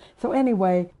Israel. So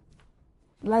anyway,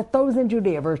 let those in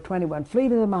Judea, verse 21, flee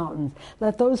to the mountains.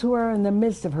 Let those who are in the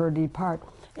midst of her depart.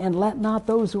 And let not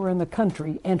those who are in the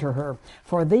country enter her.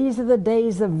 For these are the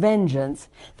days of vengeance,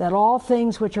 that all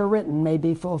things which are written may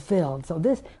be fulfilled. So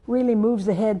this really moves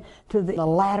ahead to the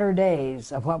latter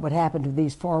days of what would happen to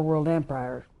these four world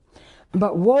empires.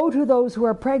 But woe to those who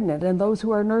are pregnant and those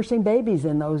who are nursing babies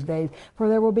in those days, for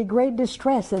there will be great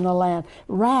distress in the land,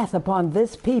 wrath upon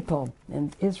this people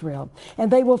in Israel.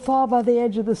 And they will fall by the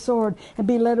edge of the sword and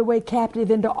be led away captive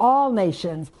into all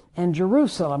nations. And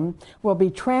Jerusalem will be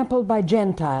trampled by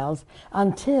Gentiles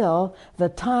until the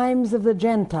times of the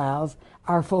Gentiles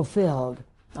are fulfilled.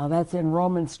 Now that's in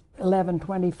Romans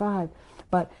 11:25.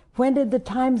 But when did the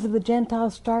times of the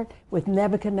Gentiles start? With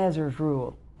Nebuchadnezzar's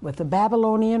rule. With the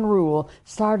Babylonian rule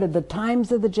started the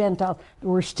times of the Gentiles.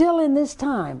 We're still in this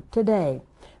time today.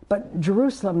 But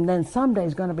Jerusalem then someday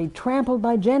is going to be trampled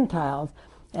by Gentiles.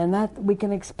 And that we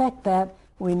can expect that.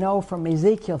 We know from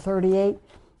Ezekiel 38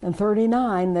 and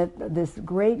 39 that this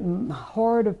great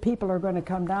horde of people are going to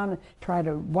come down and try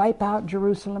to wipe out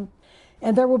Jerusalem.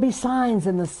 And there will be signs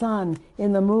in the sun,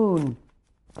 in the moon,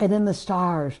 and in the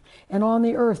stars, and on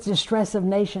the earth distress of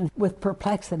nations with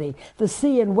perplexity, the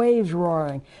sea and waves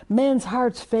roaring, men's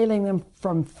hearts failing them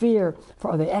from fear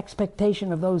for the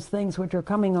expectation of those things which are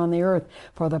coming on the earth.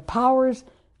 For the powers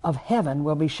of heaven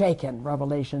will be shaken,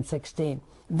 Revelation 16.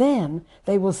 Then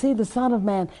they will see the Son of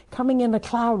Man coming in a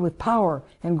cloud with power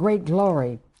and great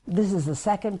glory. This is the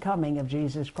second coming of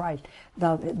Jesus Christ.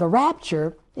 Now, the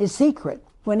rapture is secret.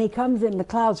 When he comes in the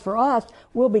clouds for us,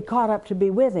 we'll be caught up to be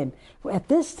with him. At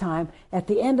this time, at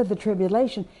the end of the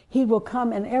tribulation, he will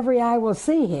come and every eye will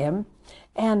see him,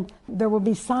 and there will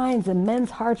be signs and men's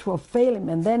hearts will fail him,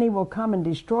 and then he will come and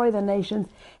destroy the nations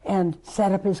and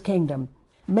set up his kingdom.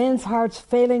 Men's hearts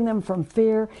failing them from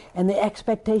fear and the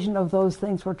expectation of those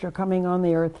things which are coming on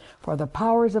the earth, for the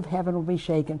powers of heaven will be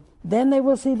shaken. Then they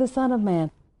will see the Son of Man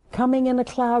coming in a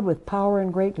cloud with power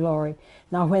and great glory.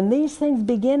 Now when these things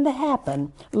begin to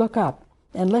happen, look up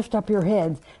and lift up your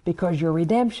heads, because your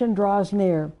redemption draws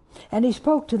near. And he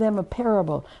spoke to them a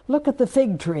parable. Look at the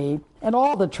fig tree and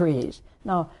all the trees.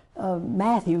 Now,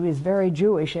 Matthew is very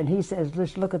Jewish, and he says,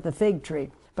 let's look at the fig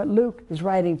tree. But Luke is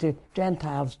writing to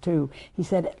Gentiles too. He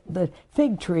said the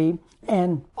fig tree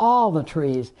and all the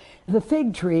trees. The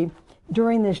fig tree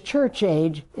during this church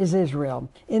age is Israel.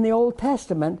 In the Old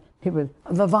Testament, it was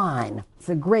the vine. It's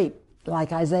a grape,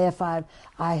 like Isaiah 5.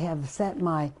 I have set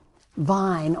my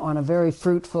vine on a very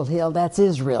fruitful hill. That's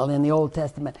Israel in the Old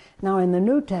Testament. Now in the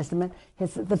New Testament,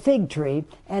 it's the fig tree,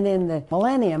 and in the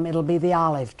millennium, it'll be the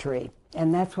olive tree.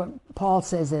 And that's what Paul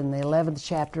says in the 11th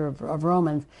chapter of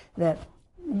Romans, that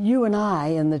you and I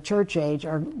in the church age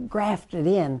are grafted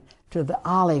in to the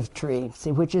olive tree,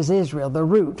 see, which is Israel, the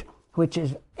root, which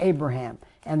is Abraham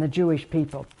and the Jewish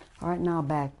people. All right, now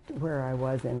back to where I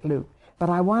was in Luke. But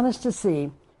I want us to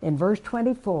see in verse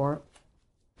 24,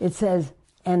 it says,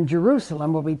 and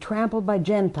Jerusalem will be trampled by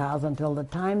Gentiles until the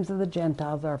times of the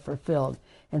Gentiles are fulfilled.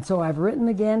 And so I've written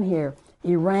again here,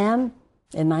 Iran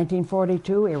in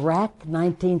 1942, Iraq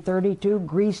 1932,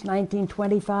 Greece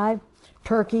 1925,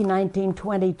 Turkey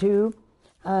 1922,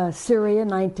 Syria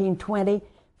 1920,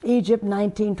 Egypt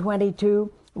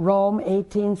 1922, Rome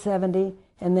 1870,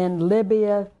 and then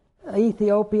Libya,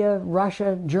 Ethiopia,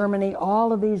 Russia, Germany,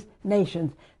 all of these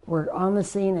nations were on the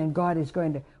scene, and God is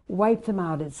going to wipe them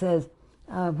out. It says,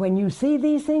 when you see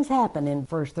these things happen in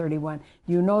verse 31,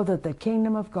 you know that the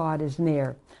kingdom of God is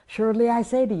near. Surely I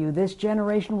say to you, this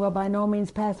generation will by no means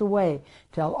pass away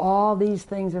till all these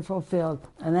things are fulfilled.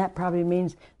 And that probably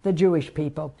means the Jewish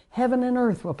people. Heaven and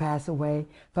earth will pass away,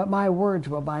 but my words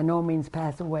will by no means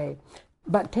pass away.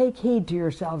 But take heed to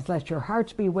yourselves, lest your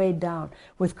hearts be weighed down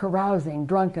with carousing,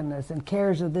 drunkenness, and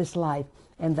cares of this life,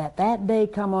 and that day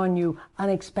come on you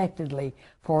unexpectedly,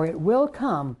 for it will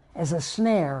come as a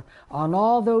snare on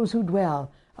all those who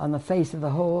dwell on the face of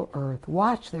the whole earth.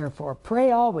 Watch therefore,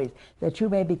 pray always, that you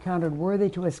may be counted worthy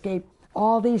to escape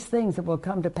all these things that will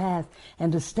come to pass,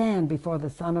 and to stand before the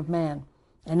Son of Man.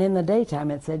 And in the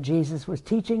daytime, it said, Jesus was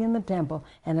teaching in the temple,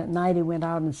 and at night he went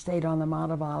out and stayed on the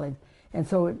Mount of Olives. And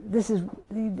so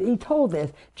he told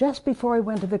this just before he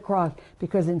went to the cross,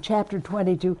 because in chapter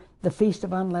 22, the Feast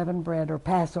of Unleavened Bread, or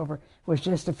Passover, was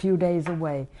just a few days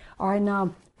away. All right,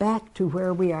 now back to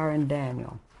where we are in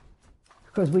Daniel.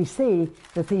 Because we see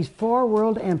that these four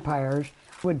world empires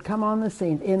would come on the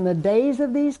scene. In the days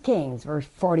of these kings, verse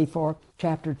 44,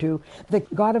 chapter 2, the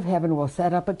God of heaven will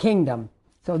set up a kingdom.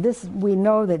 So this, we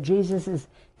know that Jesus is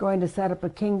going to set up a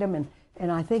kingdom,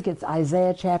 and I think it's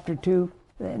Isaiah chapter 2,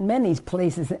 in many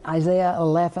places, Isaiah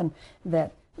 11,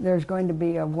 that there's going to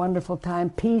be a wonderful time,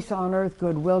 peace on earth,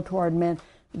 goodwill toward men.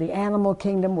 The animal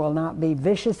kingdom will not be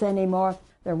vicious anymore.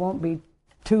 There won't be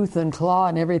tooth and claw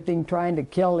and everything trying to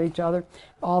kill each other,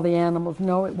 all the animals.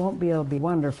 No, it won't be. It'll be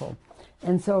wonderful.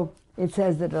 And so it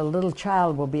says that a little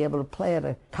child will be able to play at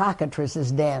a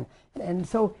cockatrice's den. And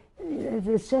so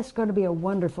it's just going to be a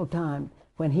wonderful time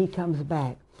when he comes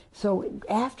back. So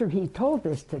after he told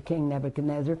this to King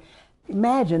Nebuchadnezzar,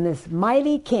 imagine this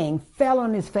mighty king fell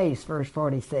on his face, verse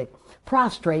 46,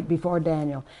 prostrate before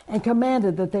Daniel, and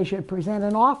commanded that they should present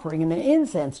an offering and an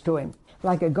incense to him,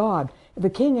 like a god. The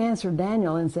king answered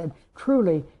Daniel and said,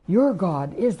 truly, your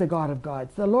God is the God of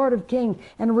gods, the Lord of kings,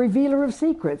 and a revealer of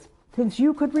secrets, since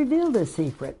you could reveal this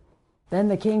secret. Then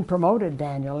the king promoted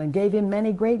Daniel and gave him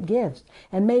many great gifts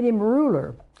and made him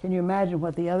ruler. Can you imagine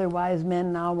what the other wise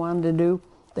men now wanted to do?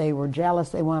 They were jealous.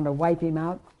 They wanted to wipe him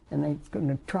out, and they're going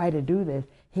to try to do this.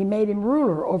 He made him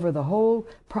ruler over the whole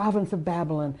province of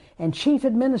Babylon and chief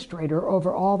administrator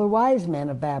over all the wise men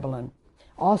of Babylon.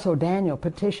 Also Daniel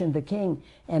petitioned the king,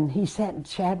 and he set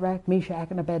Shadrach,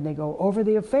 Meshach, and Abednego over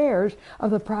the affairs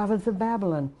of the province of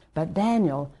Babylon. But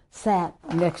Daniel sat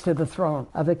next to the throne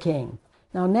of the king.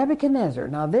 Now Nebuchadnezzar,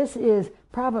 now this is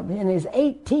probably in his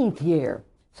 18th year.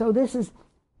 So this is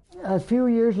a few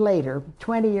years later,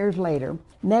 20 years later,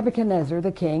 Nebuchadnezzar,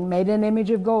 the king, made an image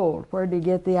of gold. Where did he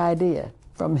get the idea?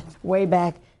 From way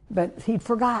back. But he'd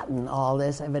forgotten all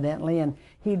this, evidently, and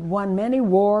he'd won many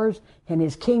wars, and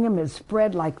his kingdom has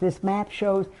spread, like this map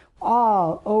shows,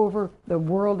 all over the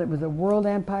world. It was a world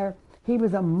empire. He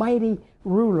was a mighty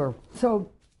ruler.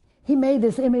 So he made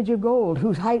this image of gold,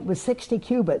 whose height was 60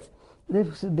 cubits.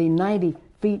 This would be 90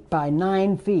 feet by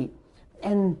 9 feet.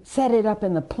 And set it up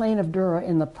in the plain of Dura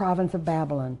in the province of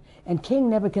Babylon. And King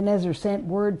Nebuchadnezzar sent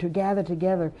word to gather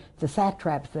together the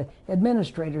satraps, the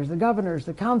administrators, the governors,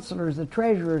 the counselors, the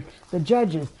treasurers, the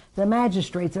judges, the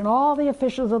magistrates, and all the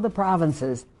officials of the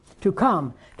provinces to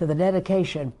come to the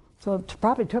dedication. So it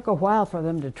probably took a while for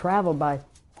them to travel by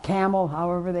camel,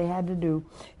 however they had to do,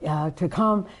 to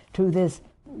come to this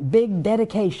big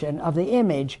dedication of the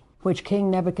image which King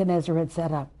Nebuchadnezzar had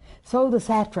set up. So the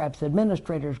satraps,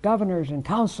 administrators, governors, and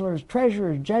counselors,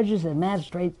 treasurers, judges, and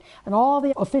magistrates, and all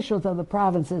the officials of the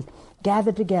provinces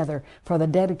gathered together for the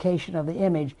dedication of the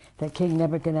image that King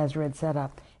Nebuchadnezzar had set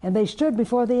up. And they stood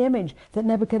before the image that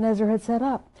Nebuchadnezzar had set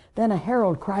up. Then a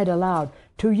herald cried aloud,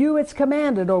 "To you it's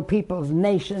commanded, O peoples,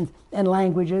 nations, and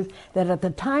languages, that at the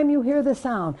time you hear the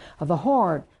sound of the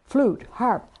horn, flute,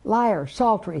 harp, lyre,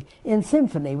 psaltery, in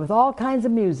symphony with all kinds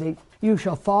of music, you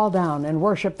shall fall down and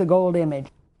worship the gold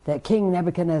image that King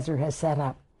Nebuchadnezzar has set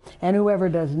up. And whoever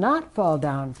does not fall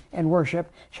down and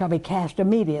worship shall be cast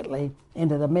immediately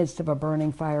into the midst of a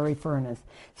burning fiery furnace."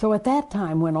 So at that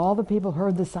time, when all the people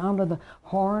heard the sound of the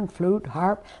horn, flute,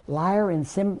 harp, lyre, in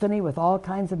symphony with all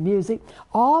kinds of music,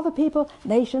 all the people,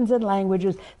 nations, and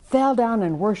languages fell down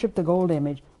and worshipped the gold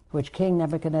image which King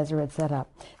Nebuchadnezzar had set up.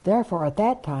 Therefore at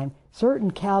that time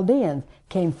certain Chaldeans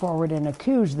came forward and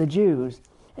accused the Jews.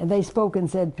 And they spoke and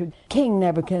said to King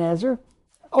Nebuchadnezzar,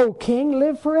 "O king,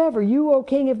 live forever. You, O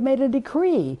king, have made a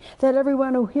decree that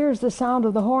everyone who hears the sound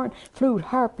of the horn, flute,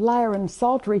 harp, lyre, and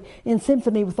psaltery in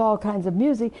symphony with all kinds of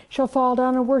music shall fall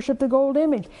down and worship the gold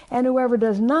image. And whoever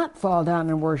does not fall down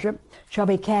and worship shall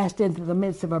be cast into the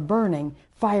midst of a burning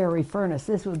fiery furnace."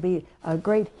 This would be a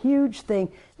great huge thing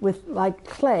with like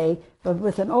clay, but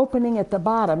with an opening at the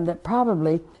bottom that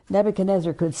probably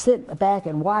Nebuchadnezzar could sit back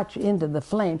and watch into the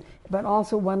flame, but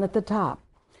also one at the top.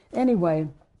 Anyway,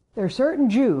 there are certain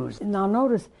Jews. Now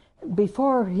notice,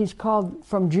 before he's called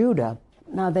from Judah.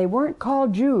 Now they weren't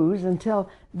called Jews until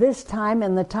this time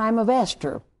and the time of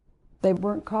Esther. They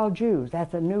weren't called Jews.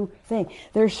 That's a new thing.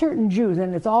 There are certain Jews,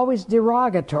 and it's always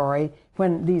derogatory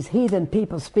when these heathen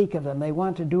people speak of them. They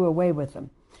want to do away with them.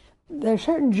 There are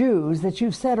certain Jews that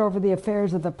you've set over the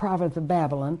affairs of the province of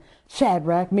Babylon,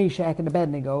 Shadrach, Meshach, and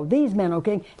Abednego. These men, O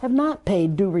king, have not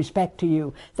paid due respect to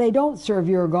you. They don't serve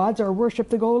your gods or worship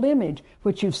the gold image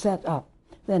which you've set up.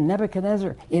 Then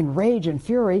Nebuchadnezzar, in rage and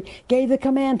fury, gave the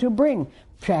command to bring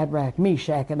Shadrach,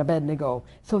 Meshach, and Abednego.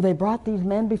 So they brought these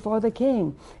men before the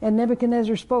king. And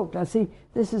Nebuchadnezzar spoke. Now see,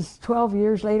 this is 12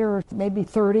 years later, or maybe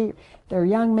 30. They're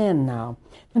young men now.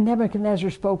 And Nebuchadnezzar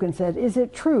spoke and said, "Is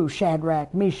it true,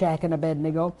 Shadrach, Meshach, and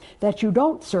Abednego, that you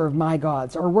don't serve my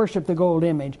gods or worship the gold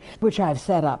image which I've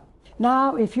set up?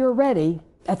 Now, if you're ready,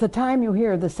 at the time you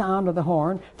hear the sound of the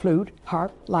horn, flute,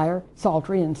 harp, lyre,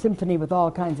 psaltery, and symphony with all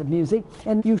kinds of music,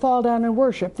 and you fall down and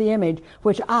worship the image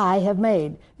which I have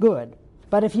made, good.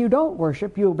 But if you don't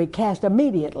worship, you will be cast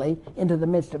immediately into the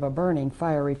midst of a burning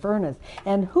fiery furnace.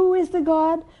 And who is the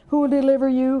God who will deliver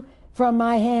you from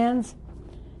my hands?"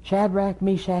 Shadrach,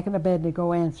 Meshach, and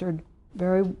Abednego answered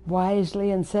very wisely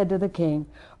and said to the king,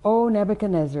 "O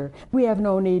Nebuchadnezzar, we have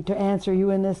no need to answer you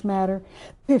in this matter.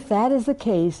 If that is the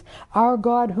case, our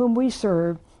God whom we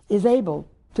serve is able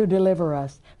to deliver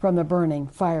us from the burning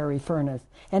fiery furnace,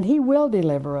 and he will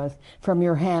deliver us from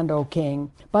your hand, O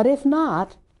king. But if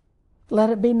not,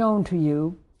 let it be known to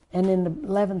you." And in the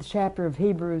 11th chapter of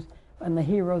Hebrews, and the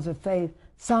heroes of faith,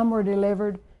 some were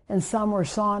delivered and some were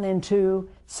sawn in two,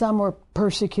 some were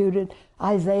persecuted.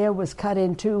 Isaiah was cut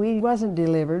in two. He wasn't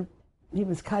delivered. He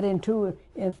was cut in two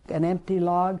in an empty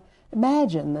log.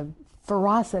 Imagine the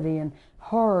ferocity and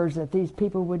horrors that these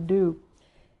people would do.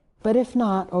 "But if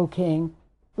not, O king,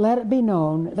 let it be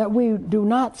known that we do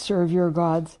not serve your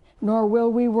gods, nor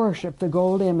will we worship the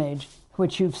gold image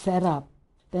which you've set up."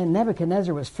 Then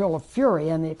Nebuchadnezzar was full of fury,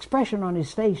 and the expression on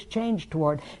his face changed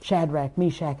toward Shadrach,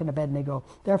 Meshach, and Abednego.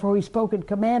 Therefore he spoke and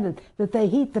commanded that they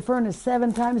heat the furnace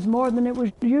 7 times more than it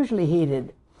was usually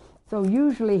heated. So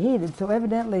usually heated, so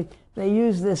evidently they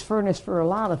used this furnace for a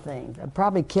lot of things,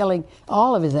 probably killing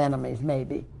all of his enemies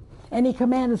maybe. And he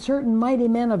commanded certain mighty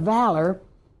men of valor,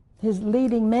 his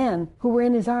leading men who were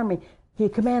in his army, he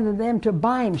commanded them to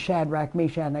bind Shadrach,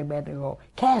 Meshach, and Abednego,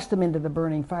 cast them into the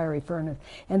burning fiery furnace.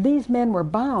 And these men were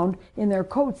bound in their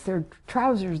coats, their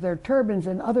trousers, their turbans,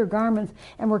 and other garments,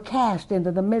 and were cast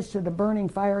into the midst of the burning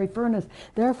fiery furnace.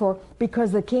 Therefore,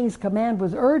 because the king's command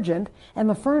was urgent, and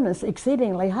the furnace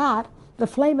exceedingly hot, the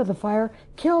flame of the fire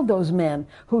killed those men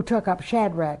who took up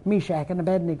Shadrach, Meshach, and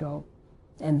Abednego.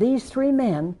 And these 3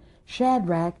 men,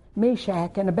 Shadrach,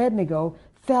 Meshach, and Abednego,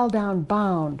 fell down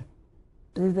bound.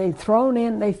 They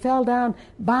fell down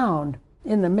bound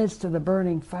in the midst of the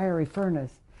burning fiery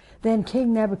furnace. Then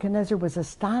King Nebuchadnezzar was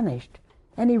astonished,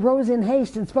 and he rose in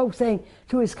haste and spoke, saying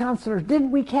to his counselors,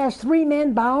 "Didn't we cast 3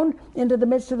 men bound into the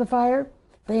midst of the fire?"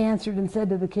 They answered and said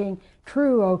to the king,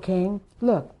 "True, O king."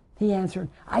 "Look," he answered,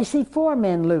 "I see 4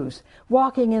 men loose,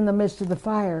 walking in the midst of the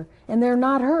fire, and they're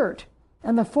not hurt.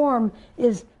 And the form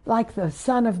is like the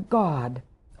Son of God,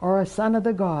 or a son of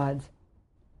the gods."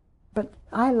 But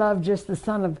I love just the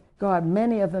Son of God.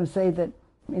 Many of them say that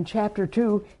in chapter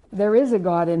 2, there is a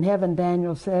God in heaven,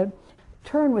 Daniel said.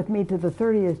 Turn with me to the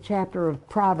 30th chapter of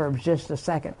Proverbs just a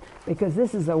second, because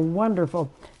this is a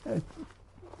wonderful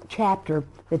chapter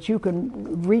that you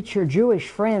can reach your Jewish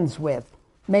friends with,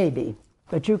 maybe,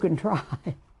 but you can try.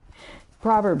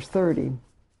 Proverbs 30.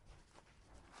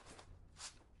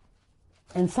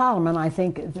 And Solomon, I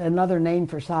think, is another name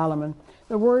for Solomon.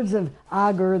 The words of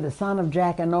Agur, the son of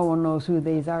Jacob, no one knows who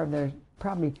these are. There's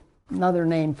probably another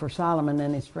name for Solomon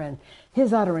and his friend.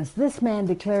 His utterance, this man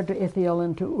declared to Ithiel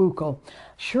and to Ukal,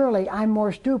 surely I'm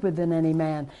more stupid than any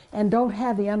man, and don't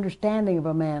have the understanding of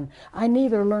a man. I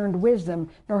neither learned wisdom,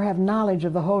 nor have knowledge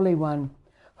of the Holy One.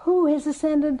 Who has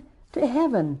ascended to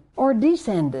heaven, or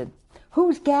descended?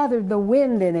 Who's gathered the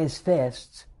wind in his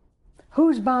fists?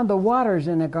 Who's bound the waters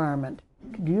in a garment?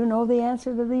 Do you know the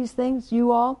answer to these things,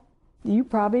 you all? You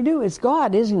probably do. It's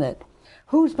God, isn't it?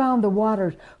 Who's bound the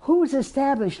waters? Who's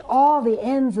established all the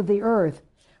ends of the earth?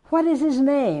 What is his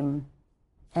name?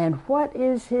 And what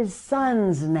is his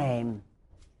son's name,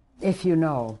 if you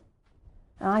know?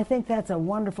 And I think that's a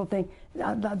wonderful thing.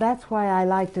 That's why I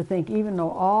like to think, even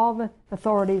though all the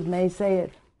authorities may say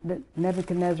it, that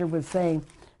Nebuchadnezzar was saying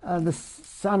the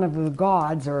son of the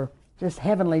gods, or just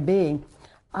heavenly being,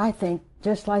 I think,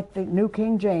 just like the New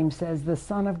King James says, the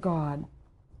Son of God.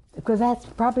 Because that's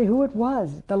probably who it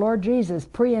was, the Lord Jesus,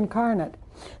 pre-incarnate.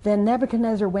 Then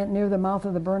Nebuchadnezzar went near the mouth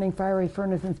of the burning fiery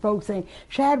furnace and spoke, saying,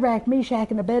 Shadrach,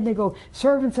 Meshach, and Abednego,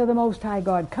 servants of the Most High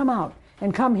God, come out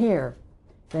and come here.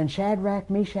 Then Shadrach,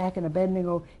 Meshach, and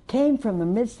Abednego came from the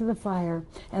midst of the fire,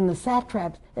 and the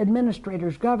satraps,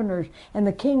 administrators, governors, and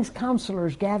the king's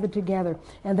counselors gathered together,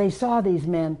 and they saw these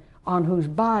men, on whose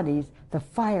bodies the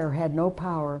fire had no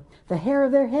power. The hair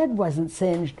of their head wasn't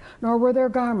singed, nor were their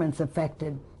garments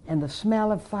affected, and the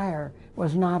smell of fire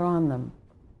was not on them.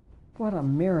 What a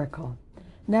miracle.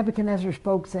 Nebuchadnezzar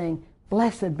spoke, saying,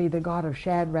 Blessed be the God of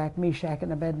Shadrach, Meshach,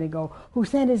 and Abednego, who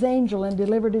sent his angel and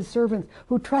delivered his servants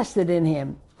who trusted in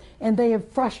him. And they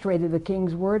have frustrated the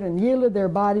king's word and yielded their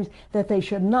bodies that they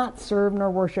should not serve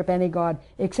nor worship any god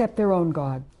except their own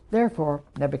God. Therefore,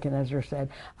 Nebuchadnezzar said,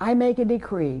 I make a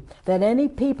decree that any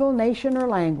people, nation, or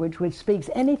language which speaks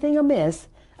anything amiss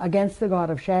against the God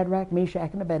of Shadrach,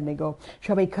 Meshach, and Abednego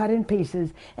shall be cut in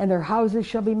pieces, and their houses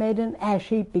shall be made an ash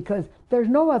heap, because there's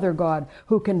no other God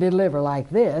who can deliver like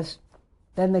this.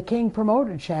 Then the king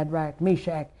promoted Shadrach,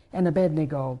 Meshach, and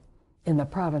Abednego in the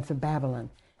province of Babylon.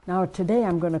 Now today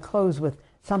I'm going to close with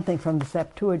something from the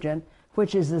Septuagint,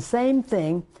 which is the same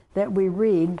thing that we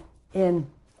read in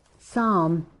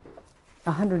Psalm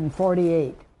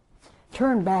 148.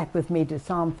 Turn back with me to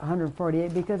Psalm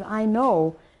 148, because I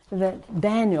know that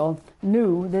Daniel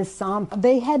knew this psalm.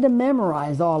 They had to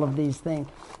memorize all of these things.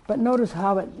 But notice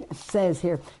how it says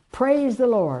here, praise the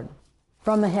Lord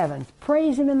from the heavens.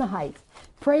 Praise him in the heights.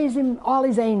 Praise him, all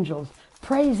his angels.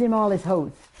 Praise him, all his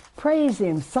hosts. Praise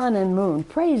him, sun and moon.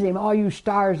 Praise him, all you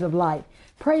stars of light.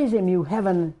 Praise him, you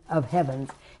heaven of heavens,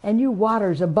 and you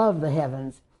waters above the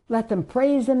heavens. Let them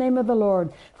praise the name of the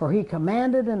Lord, for he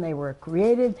commanded and they were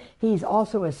created. He's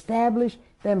also established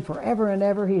them forever and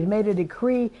ever. He's made a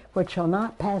decree which shall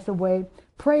not pass away.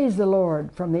 Praise the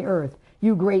Lord from the earth,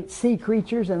 you great sea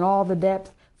creatures and all the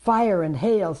depths, fire and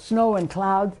hail, snow and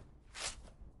clouds,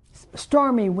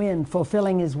 stormy wind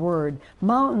fulfilling his word,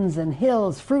 mountains and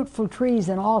hills, fruitful trees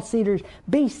and all cedars,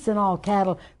 beasts and all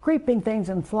cattle, creeping things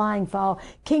and flying fowl,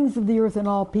 kings of the earth and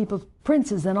all peoples,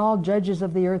 princes and all judges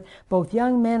of the earth, both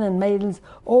young men and maidens,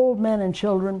 old men and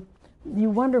children. You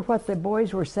wonder what the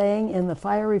boys were saying in the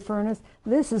fiery furnace?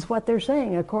 This is what they're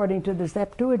saying according to the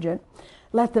Septuagint.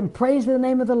 Let them praise the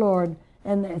name of the Lord.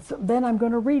 And then I'm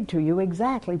going to read to you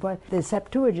exactly what the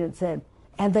Septuagint said.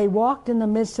 And they walked in the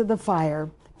midst of the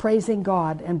fire, praising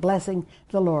God and blessing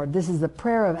the Lord. This is the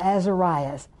prayer of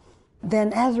Azarias.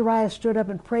 Then Azarias stood up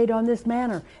and prayed on this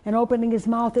manner, and opening his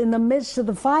mouth in the midst of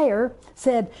the fire,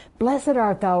 said, Blessed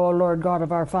art thou, O Lord God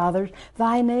of our fathers.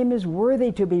 Thy name is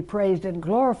worthy to be praised and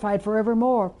glorified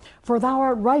forevermore. For thou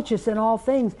art righteous in all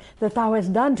things that thou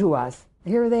hast done to us.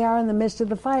 Here they are in the midst of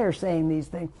the fire saying these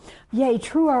things. Yea,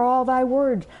 true are all thy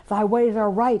words. Thy ways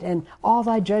are right, and all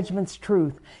thy judgments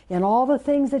truth. In all the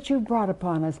things that you've brought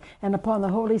upon us, and upon the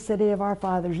holy city of our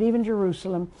fathers, even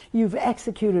Jerusalem, you've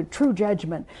executed true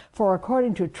judgment. For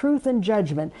according to truth and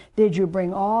judgment did you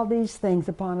bring all these things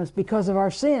upon us because of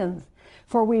our sins.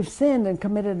 For we've sinned and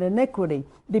committed iniquity,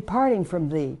 departing from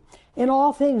thee. In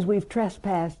all things we've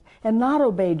trespassed, and not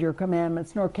obeyed your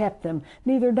commandments, nor kept them,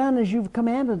 neither done as you've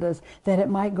commanded us, that it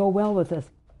might go well with us.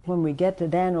 when we get to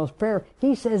Daniel's prayer,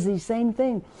 he says these same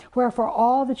things. Wherefore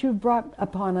all that you've brought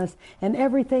upon us and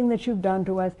everything that you've done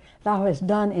to us, thou hast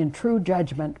done in true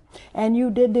judgment. And you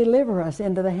did deliver us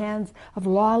into the hands of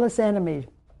lawless enemies,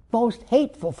 most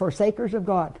hateful forsakers of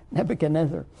God,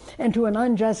 Nebuchadnezzar, and to an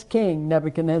unjust king,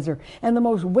 Nebuchadnezzar, and the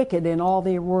most wicked in all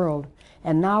the world.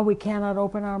 And now we cannot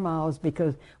open our mouths,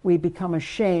 because we become a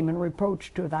shame and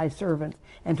reproach to thy servants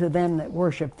and to them that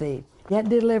worship thee. Yet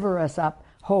deliver us up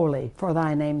wholly for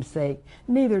thy name's sake,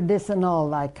 neither disannul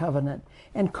thy covenant,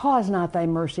 and cause not thy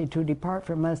mercy to depart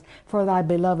from us, for thy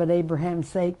beloved Abraham's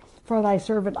sake, for thy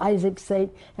servant Isaac's sake,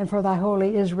 and for thy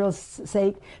holy Israel's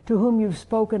sake, to whom you've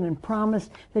spoken and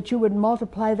promised that you would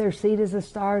multiply their seed as the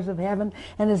stars of heaven,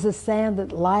 and as the sand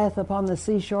that lieth upon the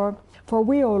seashore. For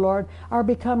we, O Lord, are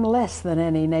become less than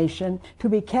any nation, to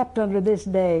be kept under this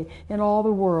day in all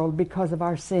the world because of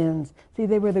our sins. See,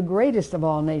 they were the greatest of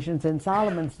all nations in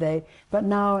Solomon's day, but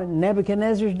now in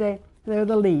Nebuchadnezzar's day, they're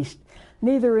the least.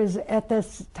 Neither is at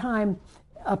this time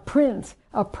a prince,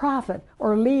 a prophet,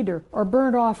 or leader, or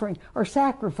burnt offering, or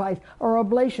sacrifice, or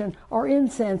oblation, or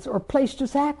incense, or place to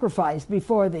sacrifice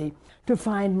before thee, to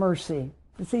find mercy.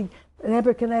 You see,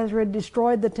 Nebuchadnezzar had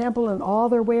destroyed the temple and all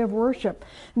their way of worship.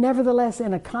 Nevertheless,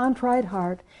 in a contrite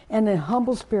heart and in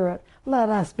humble spirit, let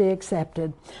us be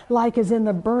accepted, like as in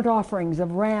the burnt offerings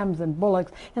of rams and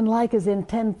bullocks, and like as in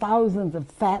 10,000s of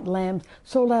fat lambs,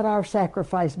 so let our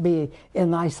sacrifice be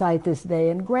in thy sight this day,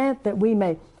 and grant that we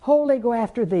may wholly go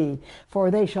after thee, for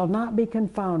they shall not be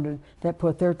confounded that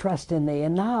put their trust in thee.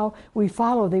 And now we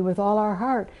follow thee with all our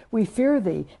heart. We fear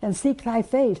thee and seek thy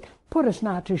face. Put us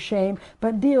not to shame,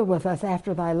 but deal with us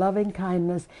after thy loving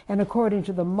kindness and according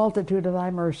to the multitude of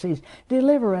thy mercies.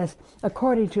 Deliver us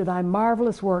according to thy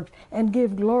marvelous works, and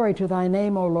give glory to thy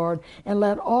name, O Lord. And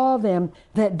let all them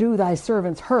that do thy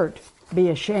servants hurt be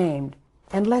ashamed.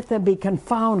 And let them be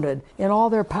confounded in all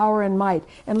their power and might,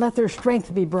 and let their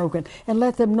strength be broken, and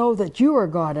let them know that you are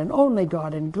God and only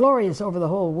God, and glorious over the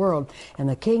whole world. And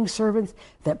the king's servants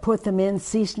that put them in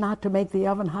cease not to make the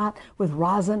oven hot with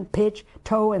rosin, pitch,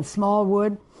 tow, and small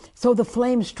wood. So the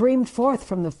flame streamed forth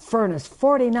from the furnace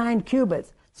 49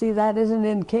 cubits. See, that isn't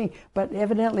in King, but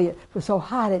evidently it was so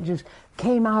hot it just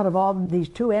came out of all these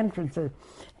two entrances.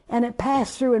 And it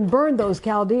passed through and burned those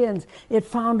Chaldeans it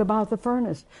found about the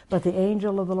furnace. But the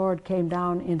angel of the Lord came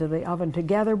down into the oven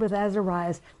together with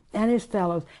Azarias and his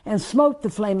fellows, and smote the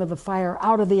flame of the fire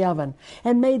out of the oven,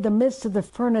 and made the midst of the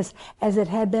furnace as it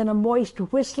had been a moist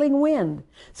whistling wind,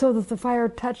 so that the fire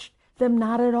touched them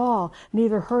not at all,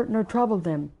 neither hurt nor troubled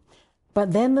them.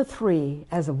 But then the three,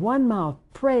 as of one mouth,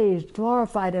 praised,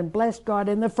 glorified, and blessed God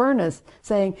in the furnace,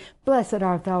 saying, Blessed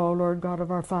art thou, O Lord God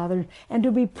of our fathers, and to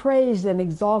be praised and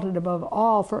exalted above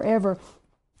all forever.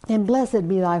 And blessed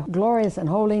be thy glorious and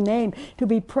holy name, to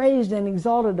be praised and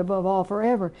exalted above all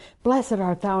forever. Blessed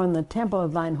art thou in the temple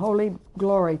of thine holy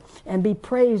glory, and be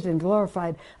praised and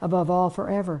glorified above all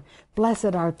forever.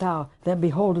 Blessed art thou that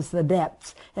beholdest the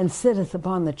depths, and sittest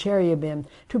upon the cherubim,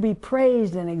 to be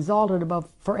praised and exalted above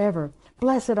forever.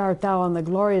 Blessed art thou on the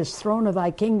glorious throne of thy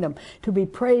kingdom, to be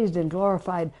praised and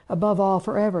glorified above all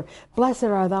forever. Blessed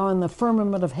art thou in the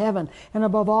firmament of heaven, and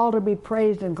above all to be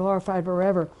praised and glorified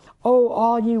forever. O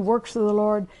all ye works of the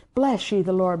Lord, bless ye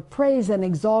the Lord. Praise and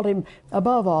exalt him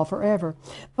above all forever.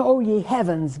 O ye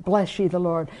heavens, bless ye the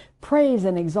Lord. Praise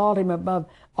and exalt him above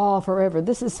all forever.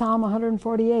 This is Psalm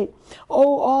 148.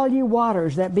 O all ye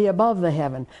waters that be above the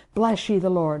heaven, bless ye the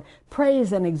Lord.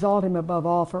 Praise and exalt him above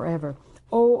all forever.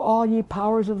 O all ye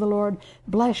powers of the Lord,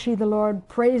 bless ye the Lord.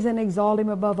 Praise and exalt him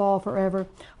above all forever.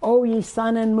 O ye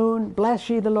sun and moon, bless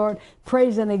ye the Lord.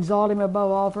 Praise and exalt him above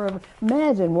all forever.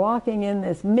 Imagine walking in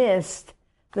this mist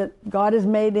that God has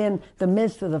made in the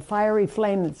midst of the fiery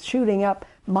flame that's shooting up.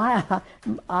 I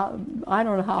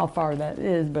don't know how far that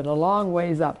is, but a long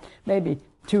ways up, maybe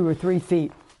 2 or 3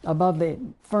 feet above the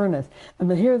furnace.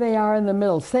 And here they are in the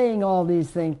middle saying all these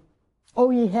things. O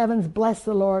ye heavens, bless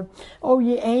the Lord. O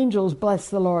ye angels, bless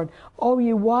the Lord. O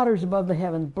ye waters above the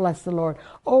heavens, bless the Lord.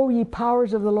 O ye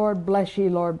powers of the Lord, bless ye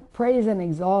Lord. Praise and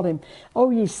exalt him. O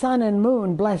ye sun and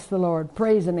moon, bless the Lord.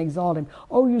 Praise and exalt him.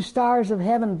 O you stars of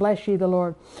heaven, bless ye the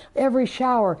Lord. Every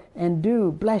shower and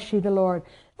dew, bless ye the Lord.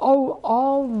 O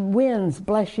all winds,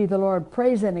 bless ye the Lord.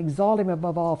 Praise and exalt him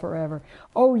above all forever.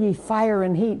 O ye fire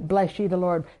and heat, bless ye the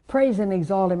Lord. Praise and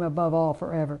exalt him above all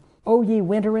forever. O ye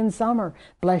winter and summer,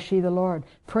 bless ye the Lord.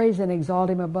 Praise and exalt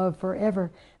him above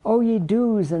forever. O ye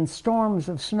dews and storms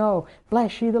of snow,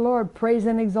 bless ye the Lord. Praise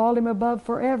and exalt him above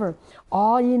forever.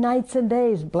 All ye nights and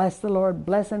days, bless the Lord.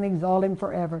 Bless and exalt him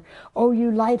forever. O you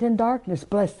light and darkness,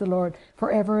 bless the Lord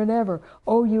forever and ever.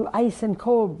 O you ice and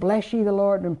cold, bless ye the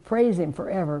Lord and praise him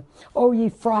forever. O ye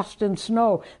frost and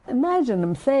snow. Imagine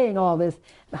them saying all this.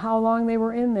 How long they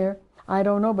were in there, I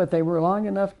don't know, but they were long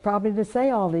enough probably to say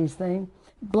all these things.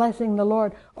 Blessing the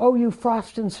Lord. O you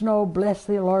frost and snow, bless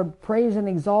the Lord. Praise and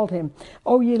exalt him.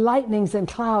 O ye lightnings and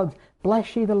clouds,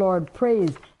 bless ye the Lord.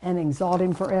 Praise and exalt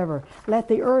him forever. Let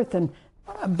the earth and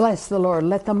bless the Lord.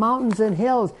 Let the mountains and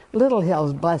hills, little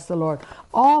hills, bless the Lord.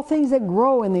 All things that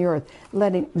grow in the earth,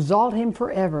 let him exalt him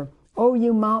forever. O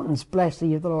you mountains, bless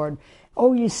ye the Lord.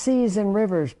 O you seas and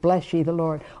rivers, bless ye the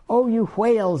Lord. O you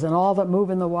whales and all that move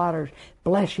in the waters,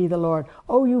 bless ye the Lord.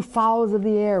 O you fowls of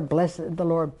the air, bless the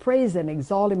Lord. Praise and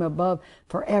exalt him above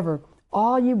forever.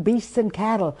 All you beasts and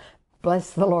cattle,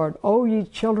 bless the Lord. O ye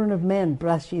children of men,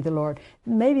 bless ye the Lord.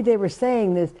 Maybe they were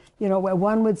saying this,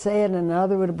 one would say it and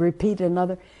another would repeat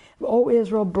another. O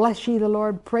Israel, bless ye the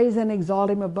Lord. Praise and exalt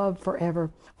him above forever.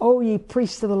 O ye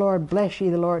priests of the Lord, bless ye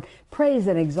the Lord. Praise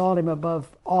and exalt him above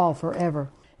all forever.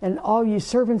 And all you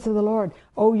servants of the Lord,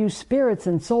 O you spirits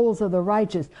and souls of the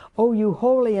righteous, O you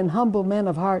holy and humble men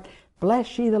of heart,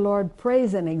 bless ye the Lord.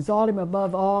 Praise and exalt him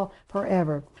above all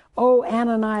forever. O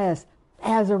Ananias,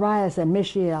 Azarias, and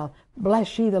Mishael,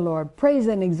 bless ye the Lord. Praise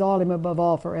and exalt him above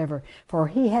all forever. For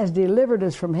he has delivered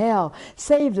us from hell,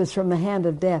 saved us from the hand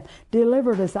of death,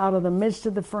 delivered us out of the midst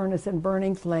of the furnace and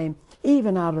burning flame,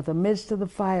 even out of the midst of the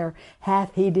fire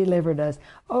hath he delivered us.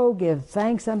 Oh, give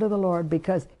thanks unto the Lord,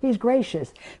 because he's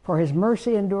gracious, for his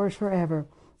mercy endures forever.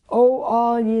 O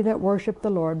all ye that worship the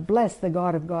Lord, bless the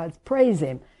God of gods, praise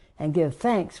him, and give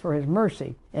thanks, for his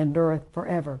mercy endureth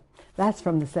forever. That's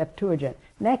from the Septuagint.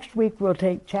 Next week we'll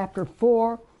take chapter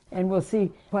 4, and we'll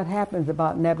see what happens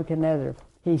about Nebuchadnezzar.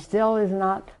 He still is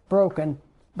not broken,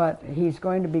 but he's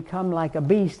going to become like a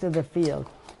beast of the field.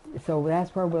 So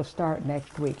that's where we'll start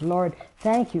next week. Lord,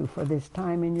 thank you for this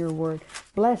time in your word.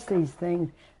 Bless these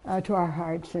things to our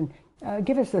hearts, and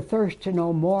give us the thirst to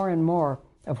know more and more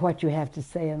of what you have to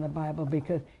say in the Bible,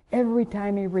 because every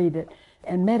time you read it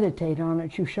and meditate on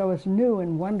it, you show us new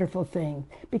and wonderful things,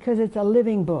 because it's a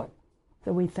living book.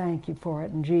 So we thank you for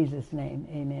it in Jesus' name.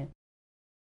 Amen.